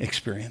burning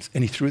experience,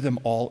 and he threw them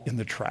all in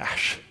the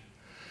trash,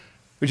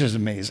 which is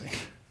amazing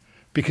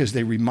because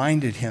they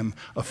reminded him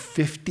of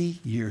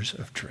 50 years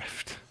of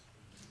drift.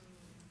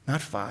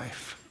 Not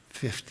 5,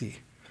 50.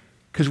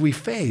 Because we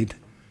fade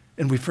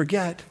and we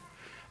forget.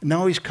 And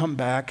now he's come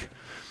back.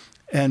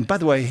 And by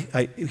the way,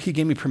 he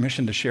gave me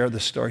permission to share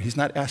this story. He's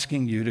not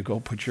asking you to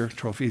go put your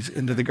trophies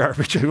into the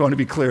garbage. I want to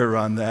be clear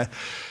on that.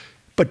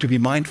 But to be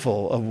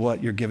mindful of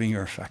what you're giving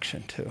your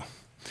affection to.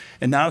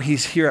 And now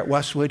he's here at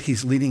Westwood.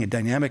 He's leading a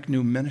dynamic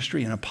new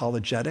ministry in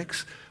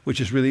apologetics, which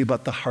is really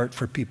about the heart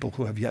for people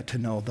who have yet to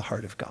know the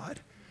heart of God.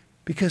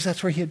 Because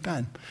that's where he had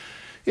been.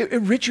 It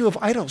rids you of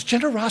idols.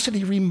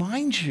 Generosity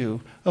reminds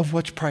you of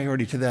what's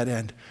priority to that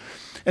end.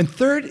 And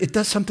third, it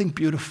does something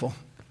beautiful.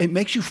 It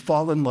makes you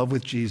fall in love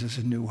with Jesus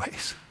in new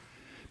ways.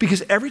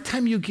 Because every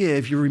time you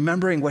give, you're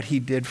remembering what he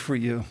did for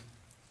you.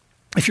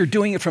 If you're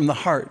doing it from the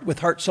heart, with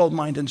heart, soul,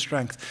 mind, and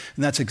strength,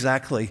 and that's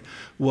exactly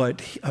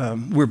what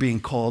we're being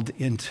called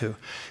into,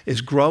 is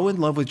grow in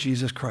love with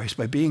Jesus Christ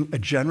by being a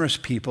generous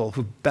people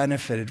who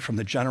benefited from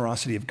the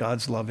generosity of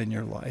God's love in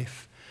your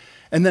life.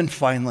 And then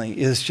finally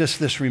is just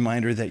this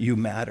reminder that you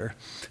matter,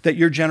 that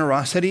your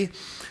generosity,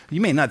 you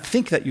may not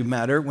think that you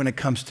matter when it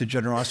comes to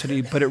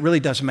generosity, but it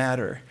really does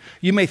matter.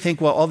 You may think,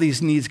 well, all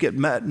these needs get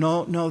met.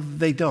 No,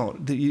 they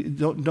don't.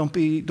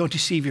 Don't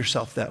deceive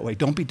yourself that way.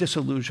 Don't be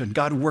disillusioned.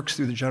 God works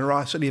through the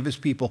generosity of his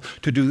people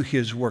to do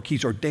his work.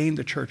 He's ordained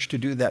the church to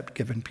do that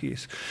given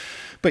peace.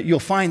 But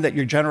you'll find that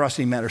your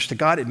generosity matters to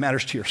God, it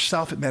matters to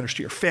yourself, it matters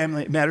to your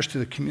family, it matters to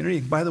the community.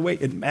 And by the way,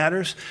 it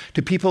matters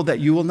to people that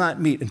you will not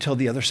meet until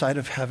the other side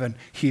of heaven,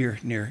 here,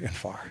 near, and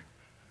far.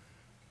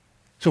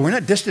 So we're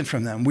not distant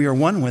from them, we are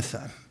one with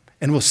them.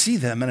 And we'll see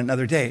them in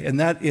another day. And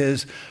that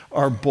is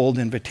our bold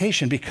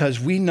invitation because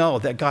we know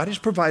that God has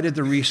provided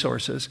the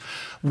resources.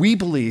 We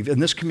believe in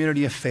this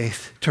community of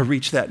faith to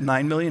reach that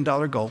 $9 million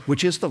goal,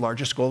 which is the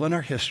largest goal in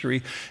our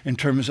history in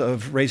terms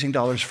of raising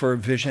dollars for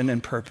vision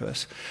and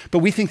purpose. But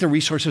we think the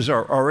resources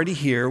are already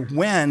here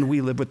when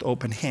we live with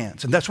open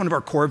hands. And that's one of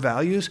our core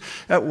values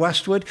at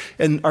Westwood.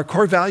 And our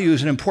core value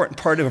is an important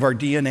part of our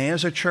DNA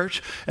as a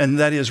church. And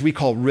that is we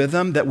call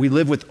rhythm, that we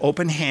live with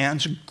open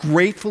hands,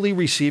 gratefully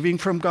receiving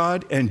from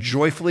God and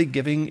joyfully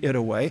giving it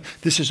away.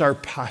 This is our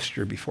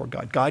posture before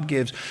God. God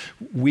gives,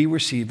 we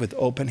receive with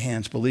open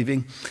hands,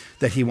 believing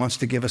that he wants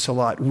to give us a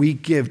lot. We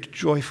give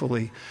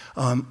joyfully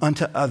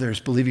unto others,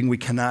 believing we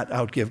cannot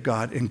outgive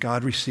God, and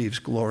God receives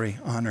glory,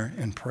 honor,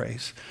 and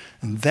praise.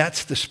 And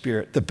that's the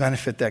spirit, the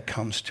benefit that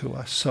comes to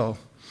us. So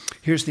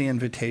here's the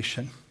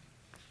invitation.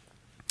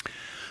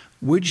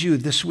 Would you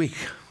this week,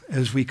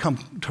 as we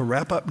come to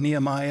wrap up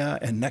Nehemiah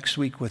and next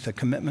week with a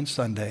Commitment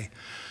Sunday,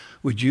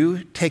 would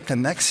you take the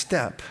next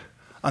step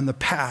on the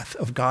path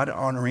of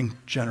God-honoring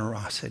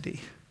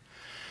generosity?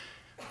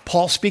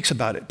 Paul speaks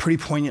about it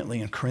pretty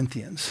poignantly in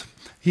Corinthians.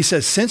 He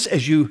says, since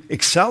as you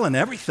excel in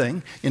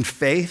everything, in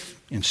faith,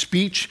 in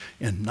speech,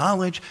 in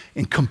knowledge,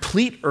 in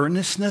complete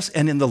earnestness,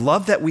 and in the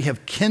love that we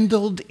have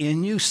kindled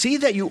in you, see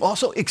that you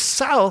also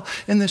excel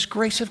in this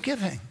grace of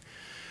giving.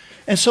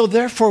 And so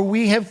therefore,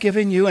 we have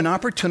given you an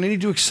opportunity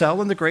to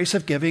excel in the grace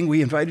of giving.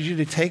 We invited you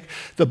to take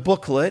the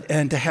booklet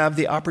and to have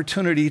the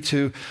opportunity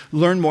to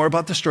learn more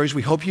about the stories.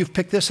 We hope you've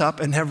picked this up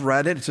and have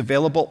read it. It's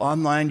available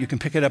online. You can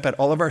pick it up at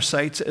all of our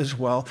sites as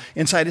well.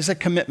 Inside is a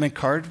commitment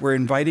card. We're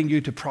inviting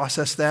you to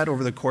process that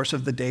over the course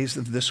of the days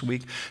of this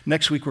week.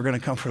 Next week, we're going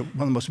to come for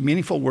one of the most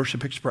meaningful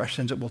worship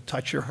expressions that will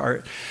touch your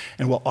heart,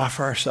 and we'll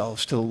offer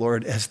ourselves to the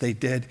Lord as they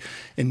did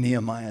in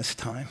Nehemiah's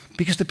time.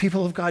 Because the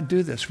people of God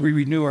do this. We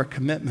renew our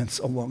commitments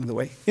along the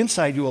way.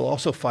 Inside, you will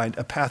also find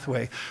a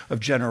pathway of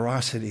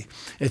generosity.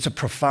 It's a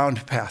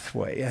profound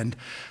pathway, and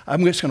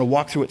I'm just going to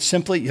walk through it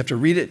simply. You have to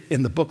read it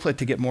in the booklet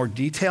to get more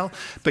detail,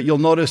 but you'll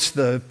notice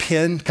the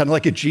pin, kind of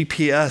like a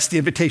GPS, the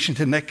invitation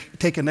to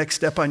take a next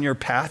step on your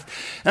path.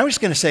 And I'm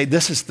just going to say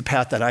this is the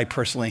path that I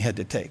personally had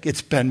to take.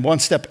 It's been one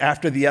step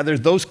after the other.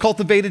 Those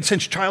cultivated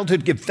since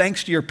childhood, give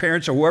thanks to your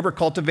parents or whoever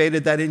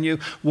cultivated that in you.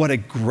 What a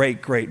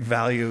great, great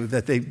value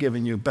that they've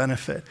given you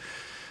benefit.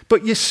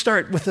 But you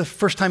start with a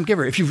first-time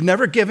giver. If you've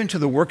never given to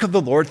the work of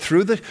the Lord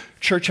through the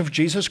Church of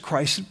Jesus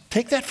Christ,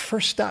 take that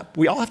first step.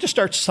 We all have to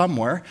start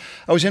somewhere.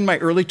 I was in my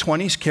early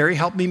 20s. Carrie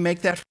helped me make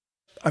that.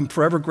 I'm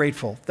forever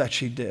grateful that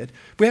she did.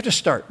 We have to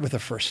start with the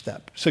first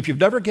step. So if you've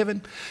never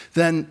given,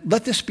 then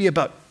let this be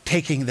about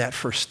taking that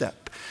first step.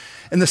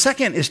 And the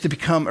second is to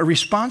become a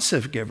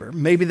responsive giver.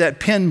 Maybe that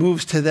pin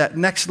moves to that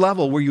next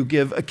level where you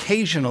give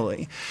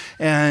occasionally.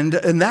 And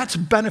that's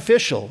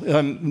beneficial.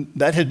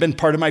 That had been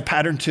part of my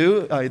pattern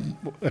too.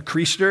 A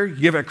Creaster, you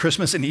give at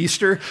Christmas and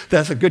Easter.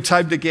 That's a good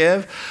time to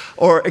give.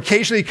 Or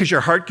occasionally because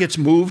your heart gets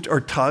moved or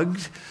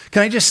tugged.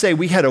 Can I just say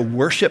we had a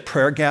worship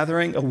prayer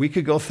gathering a week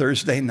ago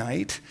Thursday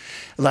night.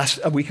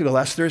 Last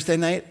Thursday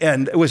night,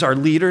 and it was our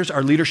leaders,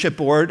 our leadership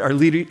board, our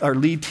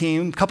lead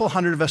team, a couple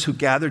hundred of us who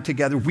gathered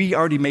together. We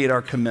already made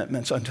our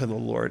commitments unto the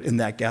Lord in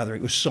that gathering.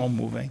 It was so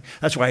moving.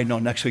 That's why I know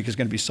next week is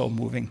going to be so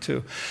moving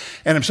too.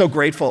 And I'm so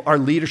grateful. Our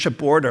leadership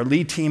board, our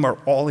lead team are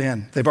all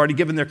in. They've already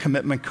given their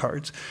commitment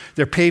cards.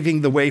 They're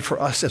paving the way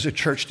for us as a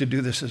church to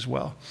do this as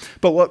well.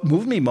 But what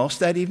moved me most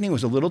that evening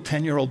was a little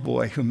 10-year-old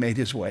boy who made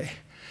his way.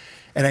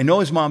 And I know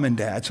his mom and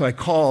dad, so I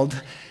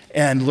called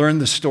and learned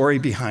the story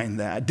behind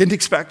that. Didn't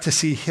expect to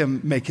see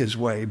him make his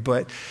way,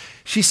 but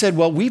she said,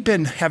 well, we've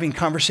been having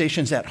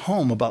conversations at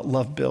home about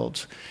love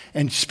builds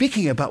and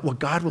speaking about what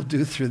God will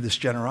do through this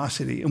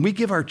generosity. And we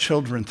give our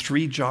children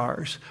 3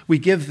 jars. We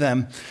give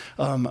them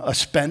a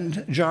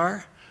spend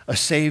jar, a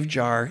save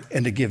jar,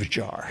 and a give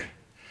jar.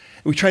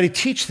 We try to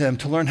teach them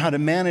to learn how to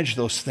manage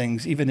those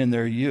things even in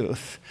their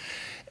youth.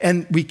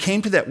 And we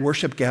came to that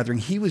worship gathering.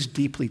 He was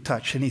deeply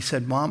touched. And he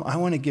said, Mom, I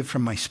want to give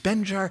from my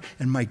spend jar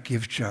and my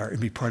give jar and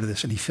be part of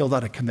this. And he filled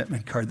out a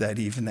commitment card that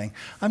evening.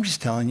 I'm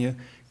just telling you,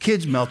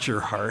 kids melt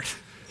your heart.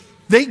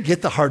 They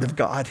get the heart of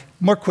God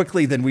more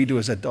quickly than we do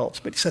as adults,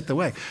 but he set the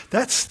way.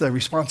 That's the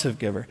responsive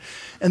giver.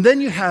 And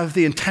then you have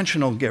the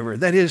intentional giver.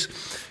 That is,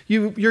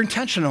 you're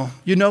intentional.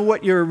 You know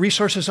what your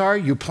resources are.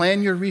 You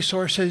plan your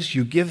resources.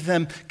 You give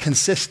them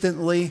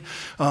consistently.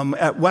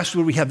 At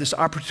Westwood, we have this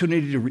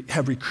opportunity to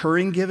have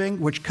recurring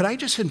giving, which could I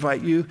just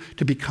invite you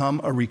to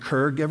become a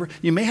recur giver?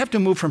 You may have to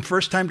move from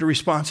first time to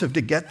responsive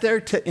to get there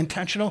to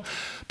intentional.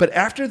 But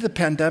after the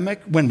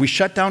pandemic, when we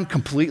shut down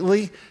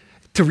completely,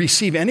 to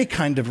receive any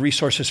kind of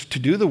resources to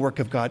do the work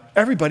of God,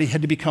 everybody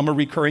had to become a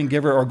recurring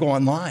giver or go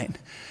online.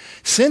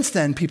 Since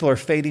then, people are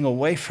fading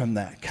away from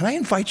that. Can I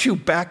invite you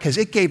back? Because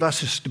it gave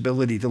us a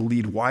stability to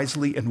lead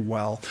wisely and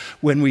well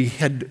when we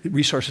had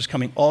resources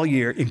coming all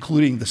year,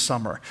 including the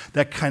summer.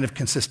 That kind of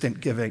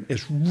consistent giving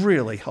is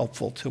really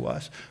helpful to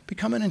us.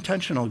 Become an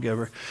intentional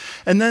giver.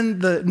 And then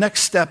the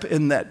next step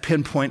in that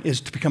pinpoint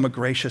is to become a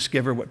gracious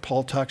giver, what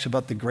Paul talks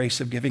about, the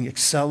grace of giving,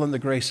 excel in the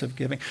grace of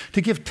giving,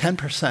 to give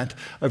 10%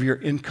 of your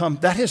income.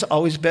 That has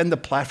always been the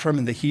platform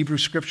in the Hebrew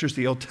scriptures,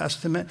 the Old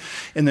Testament.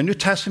 In the New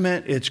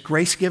Testament, it's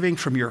grace giving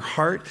from your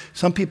heart.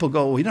 Some people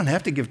go, well, you don't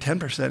have to give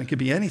 10%. It could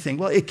be anything.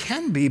 Well, it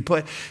can be,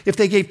 but if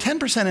they gave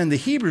 10% in the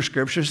Hebrew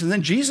scriptures and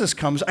then Jesus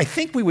comes, I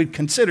think we would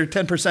consider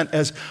 10%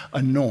 as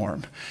a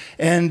norm.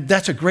 And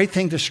that's a great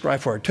thing to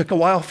strive for. It took a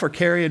while for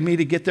Carrie and me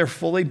to get there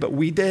fully, but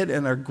we did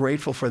and are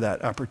grateful for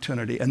that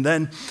opportunity. And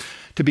then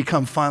to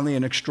become finally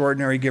an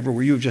extraordinary giver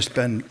where you've just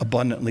been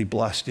abundantly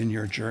blessed in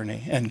your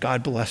journey. And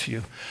God bless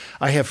you.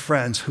 I have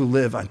friends who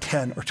live on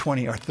 10 or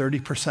 20 or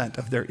 30%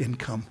 of their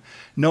income,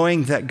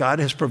 knowing that God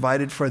has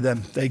provided for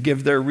them. They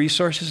give their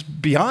resources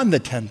beyond the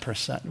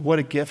 10%. What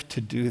a gift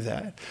to do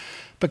that.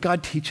 But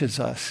God teaches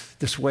us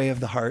this way of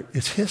the heart.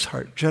 It's his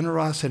heart.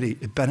 Generosity,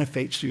 it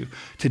benefits you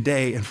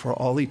today and for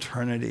all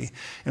eternity.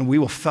 And we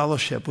will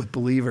fellowship with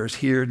believers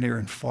here, near,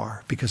 and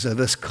far because of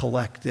this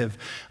collective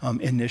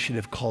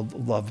initiative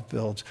called Love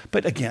Builds.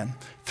 But again,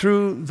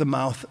 through the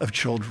mouth of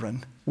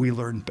children, we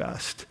learn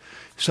best.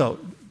 So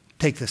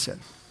take this in.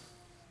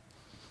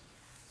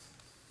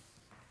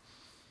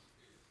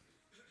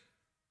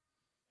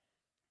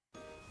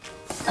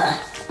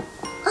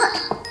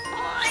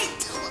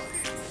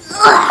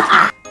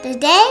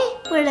 Today,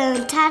 we're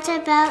going to talk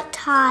about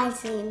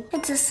tithing.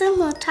 It's a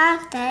simple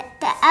topic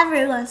that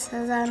everyone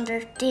should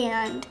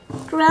understand.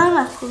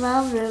 Grown-ups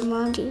love their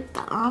money,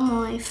 but I'm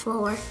only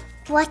 4.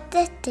 What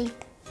the thing?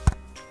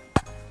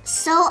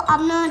 So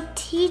I'm going to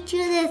teach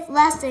you this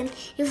lesson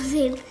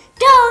using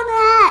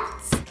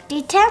donuts.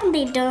 They tend to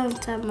be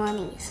donuts or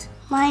monies.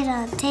 Mine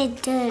don't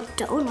take the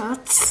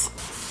donuts.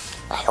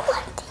 I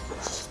want to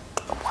eat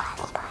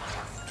one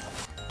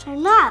bite. They're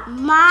not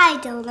my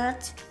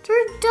donuts.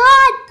 They're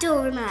Dad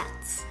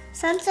donuts.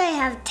 Since I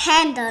have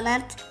 10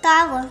 donuts,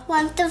 Dad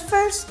wants the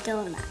first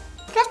donut.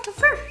 Just the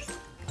first,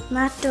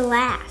 not the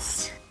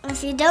last.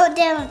 If you don't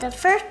deal with the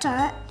first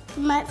donut,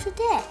 you might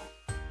forget.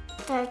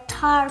 The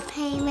car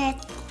payment.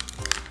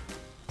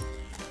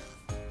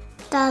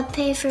 Dad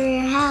pay for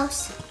your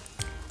house.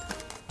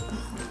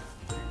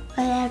 But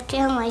I have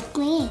children like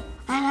me,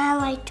 and I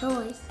like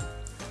toys.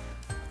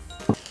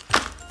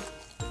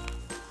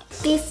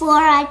 Before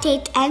I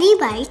take any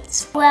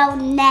bites, well,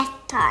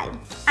 next time,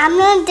 I'm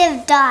going to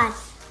give Dad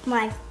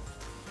my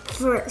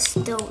first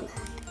donut.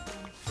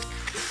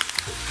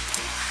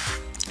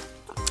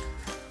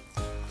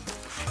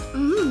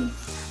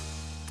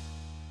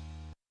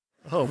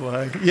 Oh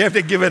my, you have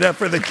to give it up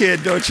for the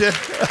kid, don't you?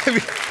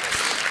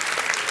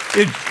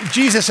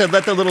 Jesus said,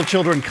 let the little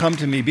children come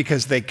to me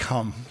because they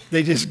come.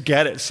 They just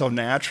get it so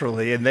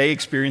naturally, and they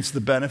experience the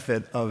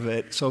benefit of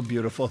it. So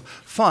beautiful.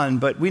 Fun,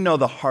 but we know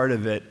the heart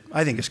of it,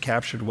 I think, is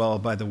captured well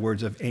by the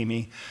words of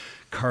Amy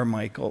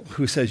Carmichael,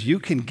 who says, you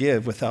can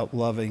give without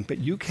loving, but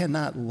you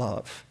cannot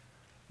love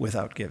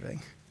without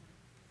giving.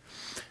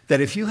 That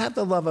if you have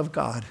the love of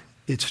God,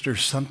 it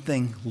stirs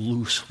something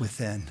loose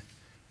within,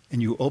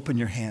 and you open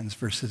your hands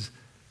versus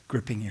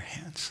gripping your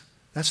hands.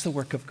 That's the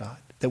work of God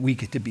that we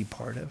get to be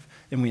part of.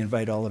 And we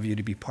invite all of you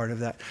to be part of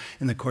that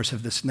in the course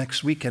of this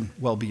next week and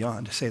well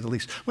beyond, to say the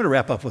least. I'm going to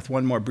wrap up with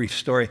one more brief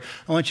story.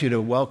 I want you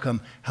to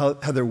welcome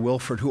Heather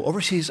Wilford, who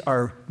oversees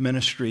our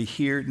ministry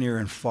here, near,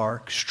 and far.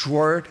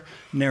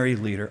 Extraordinary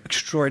leader.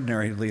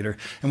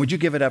 And would you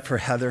give it up for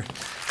Heather?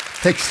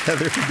 Thanks,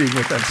 Heather, for being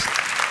with us.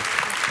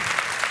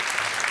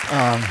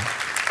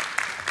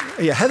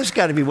 Heather's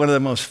got to be one of the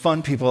most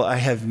fun people I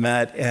have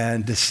met,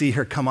 and to see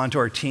her come onto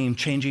our team,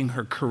 changing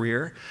her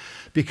career,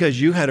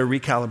 because you had a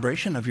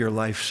recalibration of your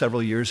life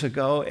several years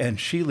ago, and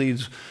she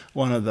leads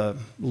one of the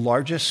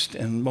largest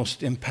and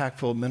most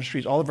impactful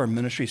ministries. All of our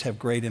ministries have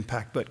great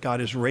impact, but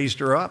God has raised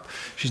her up.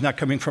 She's not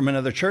coming from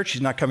another church.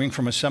 She's not coming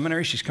from a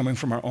seminary. She's coming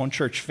from our own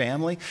church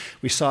family.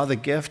 We saw the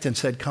gift and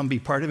said, come be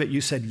part of it. You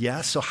said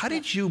yes. So how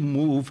did you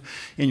move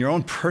in your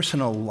own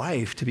personal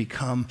life to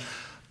become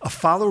a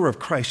follower of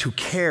Christ who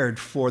cared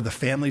for the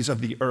families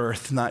of the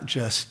earth, not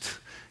just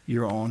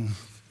your own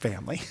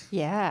family?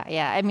 Yeah.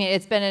 I mean,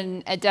 it's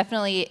been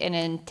definitely an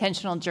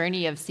intentional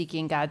journey of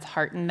seeking God's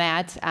heart in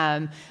that.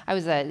 I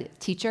was a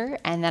teacher,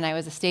 and then I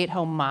was a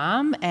stay-at-home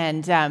mom,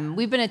 and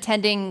we've been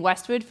attending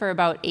Westwood for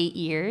about 8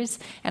 years,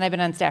 and I've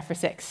been on staff for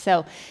 6.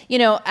 So,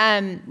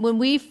 when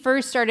we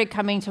first started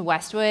coming to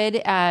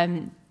Westwood,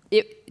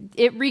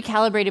 it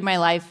recalibrated my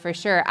life for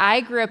sure.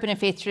 I grew up in a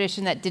faith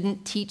tradition that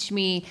didn't teach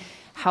me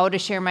how to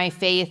share my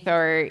faith,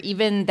 or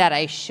even that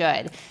I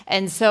should.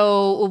 And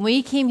so when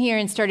we came here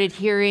and started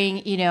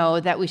hearing,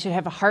 that we should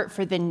have a heart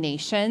for the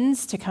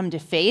nations to come to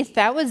faith,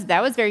 that was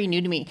very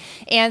new to me.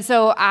 And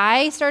so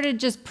I started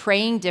just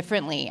praying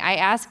differently. I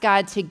asked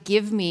God to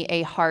give me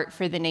a heart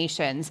for the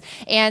nations,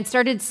 and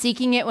started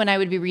seeking it when I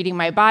would be reading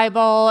my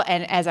Bible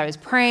and as I was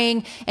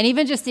praying, and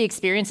even just the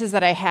experiences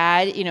that I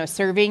had,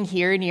 serving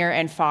here, near,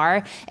 and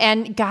far.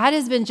 And God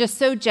has been just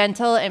so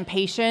gentle and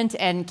patient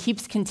and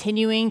keeps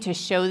continuing to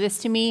show this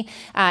to me.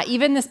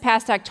 Even this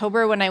past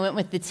October, when I went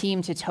with the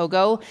team to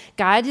Togo,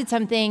 God did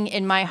something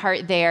in my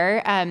heart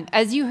there.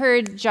 As you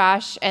heard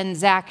Josh and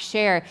Zach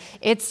share,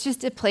 it's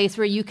just a place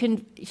where you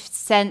can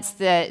sense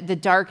the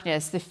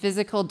darkness, the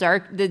physical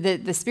dark,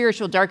 the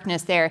spiritual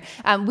darkness there.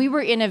 We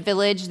were in a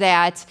village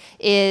that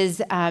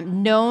is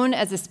known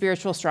as a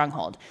spiritual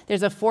stronghold.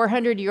 There's a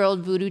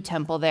 400-year-old voodoo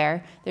temple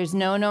there. There's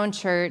no known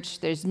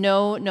church. There's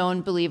no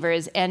known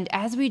believers. And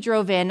as we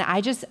drove in,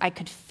 I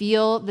could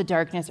feel the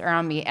darkness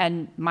around me,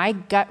 and my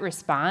gut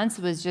response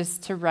was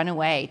just to run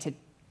away, to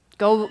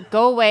go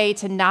away,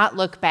 to not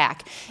look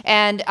back.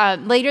 And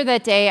later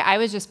that day, I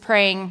was just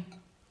praying,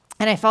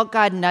 And I felt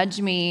God nudge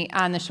me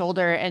on the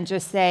shoulder and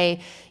just say,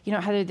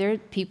 Heather, there are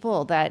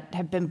people that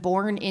have been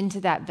born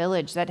into that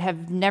village that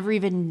have never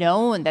even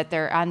known that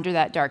they're under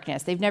that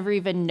darkness. They've never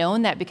even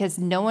known that because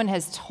no one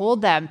has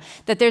told them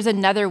that there's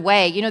another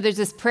way. There's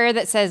this prayer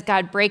that says,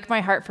 God, break my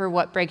heart for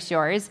what breaks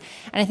yours.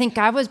 And I think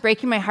God was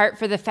breaking my heart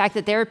for the fact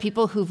that there are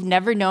people who've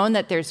never known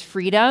that there's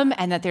freedom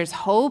and that there's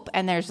hope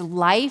and there's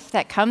life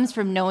that comes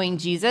from knowing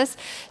Jesus.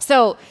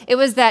 So it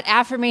was that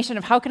affirmation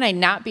of how can I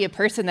not be a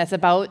person that's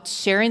about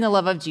sharing the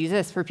love of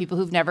Jesus for people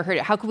who've never heard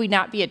it? How could we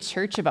not be a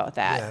church about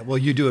that? Yeah, well,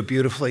 you do it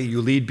beautifully,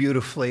 you lead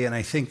beautifully, and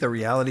I think the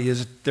reality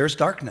is there's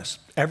darkness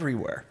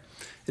everywhere.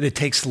 And it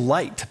takes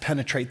light to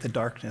penetrate the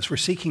darkness. We're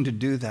seeking to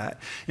do that.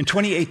 In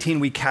 2018,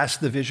 we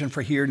cast the vision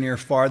for Here, Near,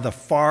 Far. The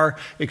far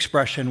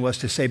expression was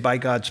to say, by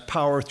God's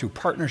power, through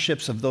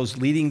partnerships of those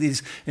leading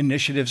these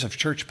initiatives of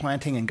church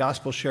planting and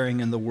gospel sharing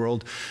in the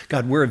world,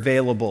 God, we're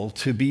available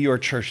to be your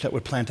church that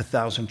would plant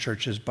 1,000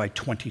 churches by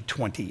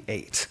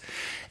 2028.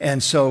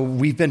 And so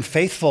we've been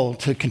faithful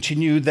to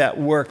continue that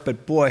work,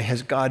 but boy,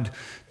 has God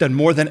done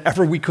more than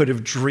ever we could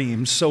have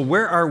dreamed. So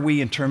where are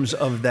we in terms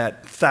of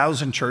that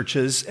 1,000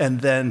 churches, and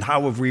then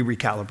how have we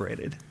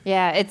recalibrated?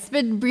 Yeah, it's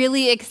been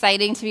really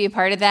exciting to be a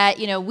part of that.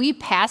 We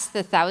passed the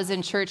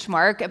 1,000 church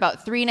mark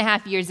about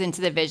 3.5 years into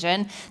the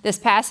vision. This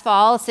past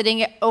fall,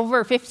 sitting at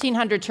over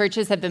 1,500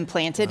 churches have been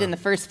planted in the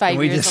first 5 years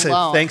alone. We just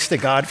said thanks to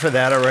God for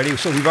that already.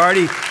 So we've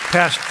already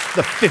passed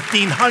the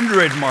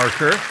 1,500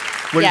 marker.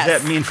 What does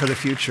that mean for the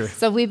future?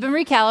 So we've been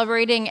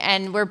recalibrating,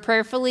 and we're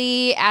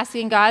prayerfully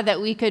asking God that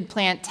we could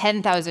plant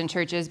 10,000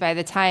 churches by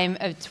the time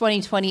of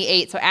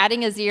 2028. So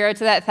adding a 0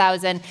 to that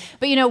 1,000.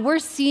 But, we're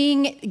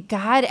seeing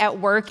God at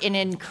work in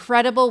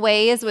incredible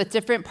ways with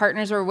different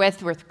partners we're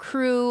with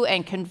Crew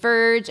and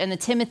Converge and the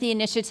Timothy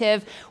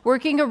Initiative,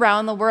 working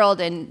around the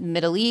world in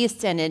Middle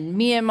East and in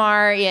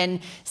Myanmar,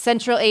 in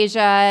Central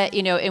Asia,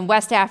 in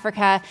West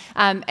Africa,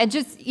 and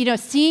just,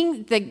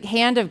 seeing the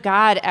hand of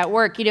God at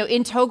work.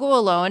 In Togo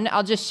alone,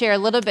 I'll just share a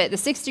little bit. The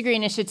 6 Degree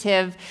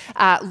Initiative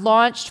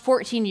launched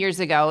 14 years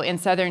ago in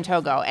southern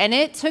Togo, and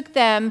it took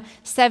them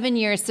 7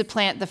 years to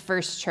plant the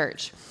first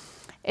church.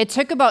 It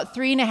took about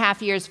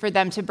 3.5 years for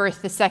them to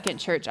birth the second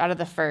church out of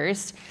the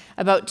first,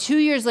 about 2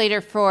 years later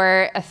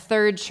for a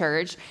third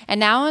church, and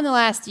now in the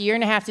last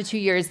 1.5 to 2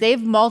 years,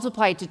 they've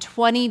multiplied to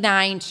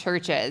 29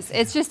 churches.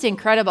 It's just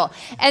incredible.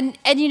 And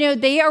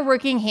they are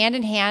working hand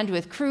in hand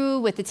with Crew,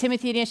 with the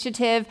Timothy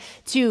Initiative,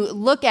 to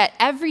look at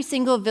every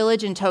single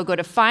village in Togo,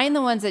 to find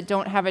the ones that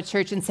don't have a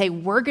church and say,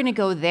 we're going to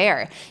go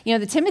there.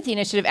 The Timothy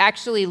Initiative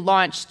actually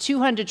launched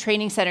 200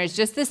 training centers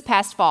just this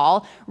past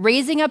fall,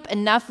 raising up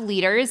enough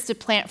leaders to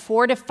plant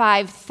 4,000 to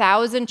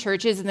 5,000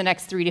 churches in the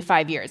next 3 to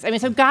 5 years.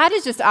 So God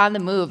is just on the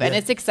move, and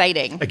it's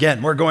exciting.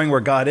 Again, we're going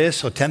where God is,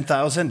 so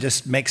 10,000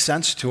 just makes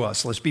sense to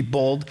us. Let's be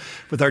bold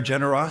with our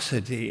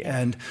generosity.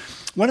 And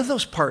one of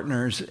those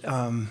partners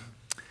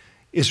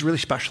is really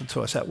special to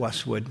us at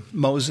Westwood.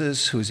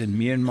 Moses, who's in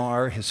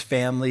Myanmar, his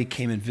family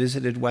came and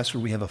visited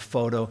Westwood. We have a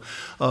photo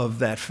of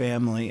that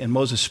family. And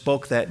Moses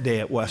spoke that day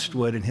at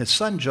Westwood, and his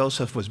son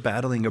Joseph was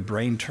battling a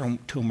brain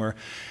tumor,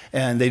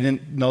 and they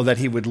didn't know that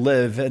he would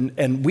live.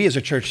 And we as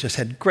a church just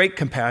had great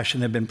compassion,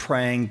 have been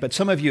praying. But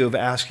some of you have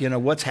asked,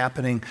 what's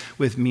happening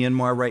with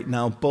Myanmar right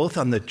now, both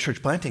on the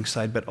church planting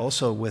side, but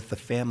also with the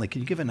family.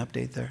 Can you give an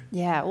update there?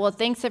 Yeah, well,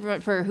 thanks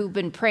everyone who've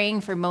been praying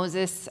for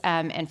Moses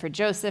and for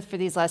Joseph for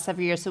these last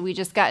several years. So we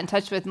just got in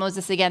touch with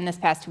Moses again this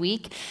past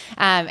week,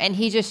 and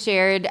he just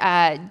shared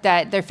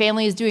that their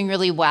family is doing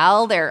really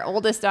well. Their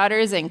oldest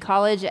daughter's in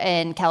college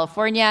in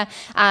California,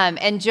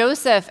 and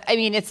Joseph,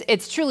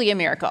 it's truly a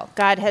miracle.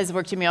 God has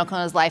worked a miracle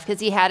in his life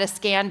because he had a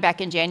scan back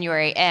in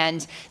January,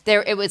 and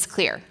it was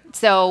clear.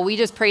 So we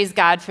just praise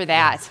God for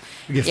that.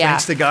 We give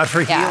thanks to God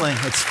for healing.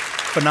 It's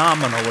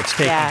phenomenal what's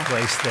taking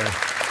place there.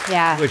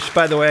 Yeah. Which,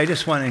 by the way, I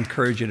just want to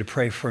encourage you to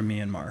pray for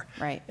Myanmar.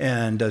 Right.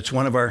 And it's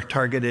one of our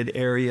targeted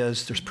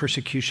areas. There's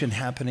persecution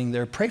happening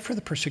there. Pray for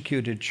the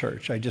persecuted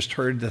church. I just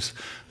heard this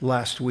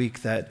last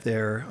week that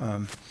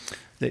the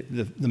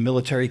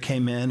military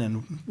came in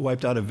and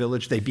wiped out a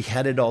village. They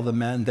beheaded all the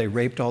men. They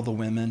raped all the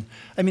women.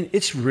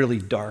 It's really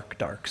dark,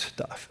 dark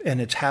stuff. And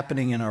it's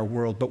happening in our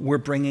world, but we're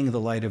bringing the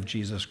light of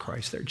Jesus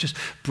Christ there. Just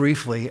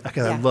briefly,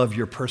 I love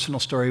your personal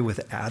story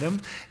with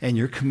Adam and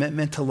your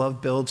commitment to Love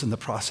Builds and the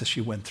process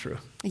you went through.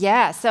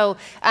 Yeah, so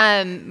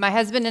my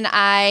husband and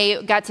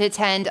I got to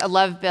attend a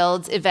Love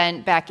Builds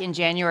event back in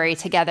January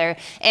together.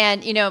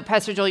 And,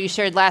 Pastor Joel, you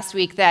shared last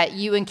week that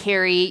you and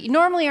Carrie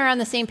normally are on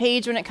the same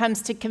page when it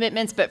comes to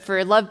commitments, but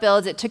for Love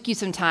Builds, it took you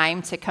some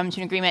time to come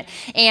to an agreement.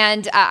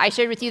 And I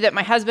shared with you that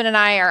my husband and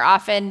I are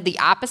often the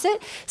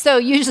opposite. So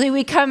usually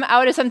we come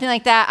out of something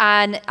like that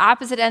on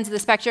opposite ends of the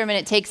spectrum, and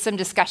it takes some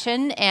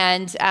discussion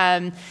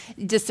and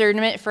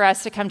discernment for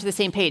us to come to the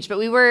same page. But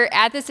we were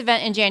at this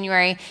event in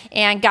January,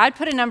 and God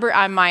put a number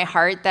on on my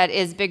heart that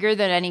is bigger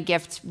than any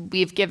gift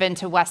we've given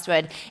to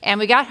Westwood. And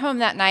we got home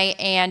that night,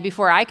 and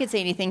before I could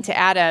say anything to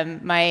Adam,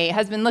 my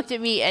husband looked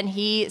at me and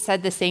he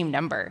said the same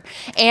number.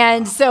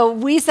 And so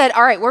we said,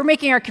 all right, we're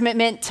making our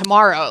commitment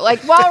tomorrow.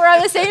 Like, while we're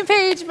on the same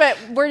page, but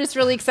we're just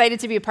really excited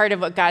to be a part of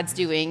what God's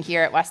doing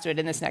here at Westwood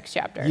in this next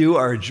chapter. You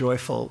are a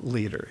joyful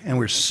leader, and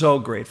we're so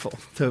grateful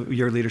to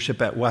your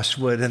leadership at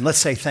Westwood. And let's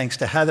say thanks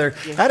to Heather,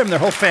 Adam, their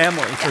whole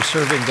family for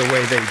serving the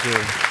way they do.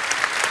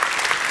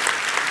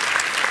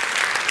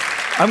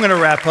 I'm going to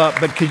wrap up,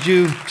 but could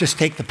you just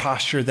take the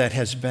posture that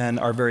has been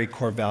our very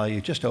core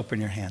value? Just open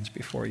your hands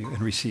before you and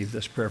receive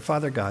this prayer.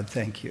 Father God,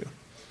 thank you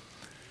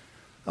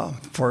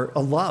for a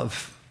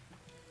love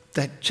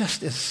that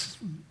just is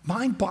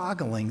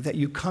mind-boggling, that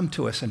you come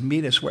to us and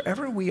meet us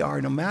wherever we are,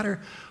 no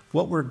matter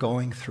what we're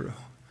going through.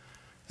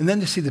 And then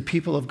to see the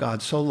people of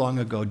God so long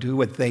ago do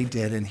what they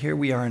did, and here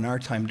we are in our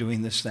time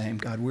doing the same.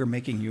 God, we're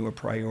making you a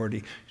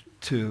priority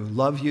to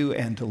love you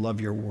and to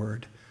love your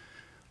word.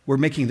 We're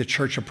making the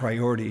church a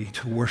priority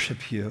to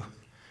worship you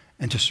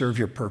and to serve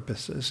your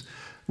purposes.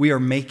 We are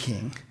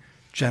making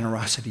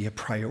generosity a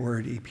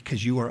priority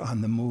because you are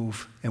on the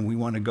move and we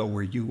want to go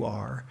where you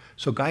are.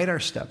 So guide our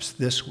steps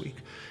this week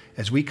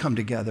as we come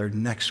together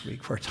next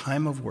week for a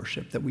time of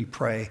worship that we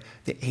pray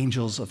the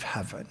angels of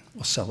heaven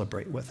will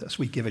celebrate with us.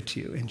 We give it to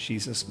you in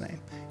Jesus'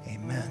 name.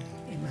 Amen.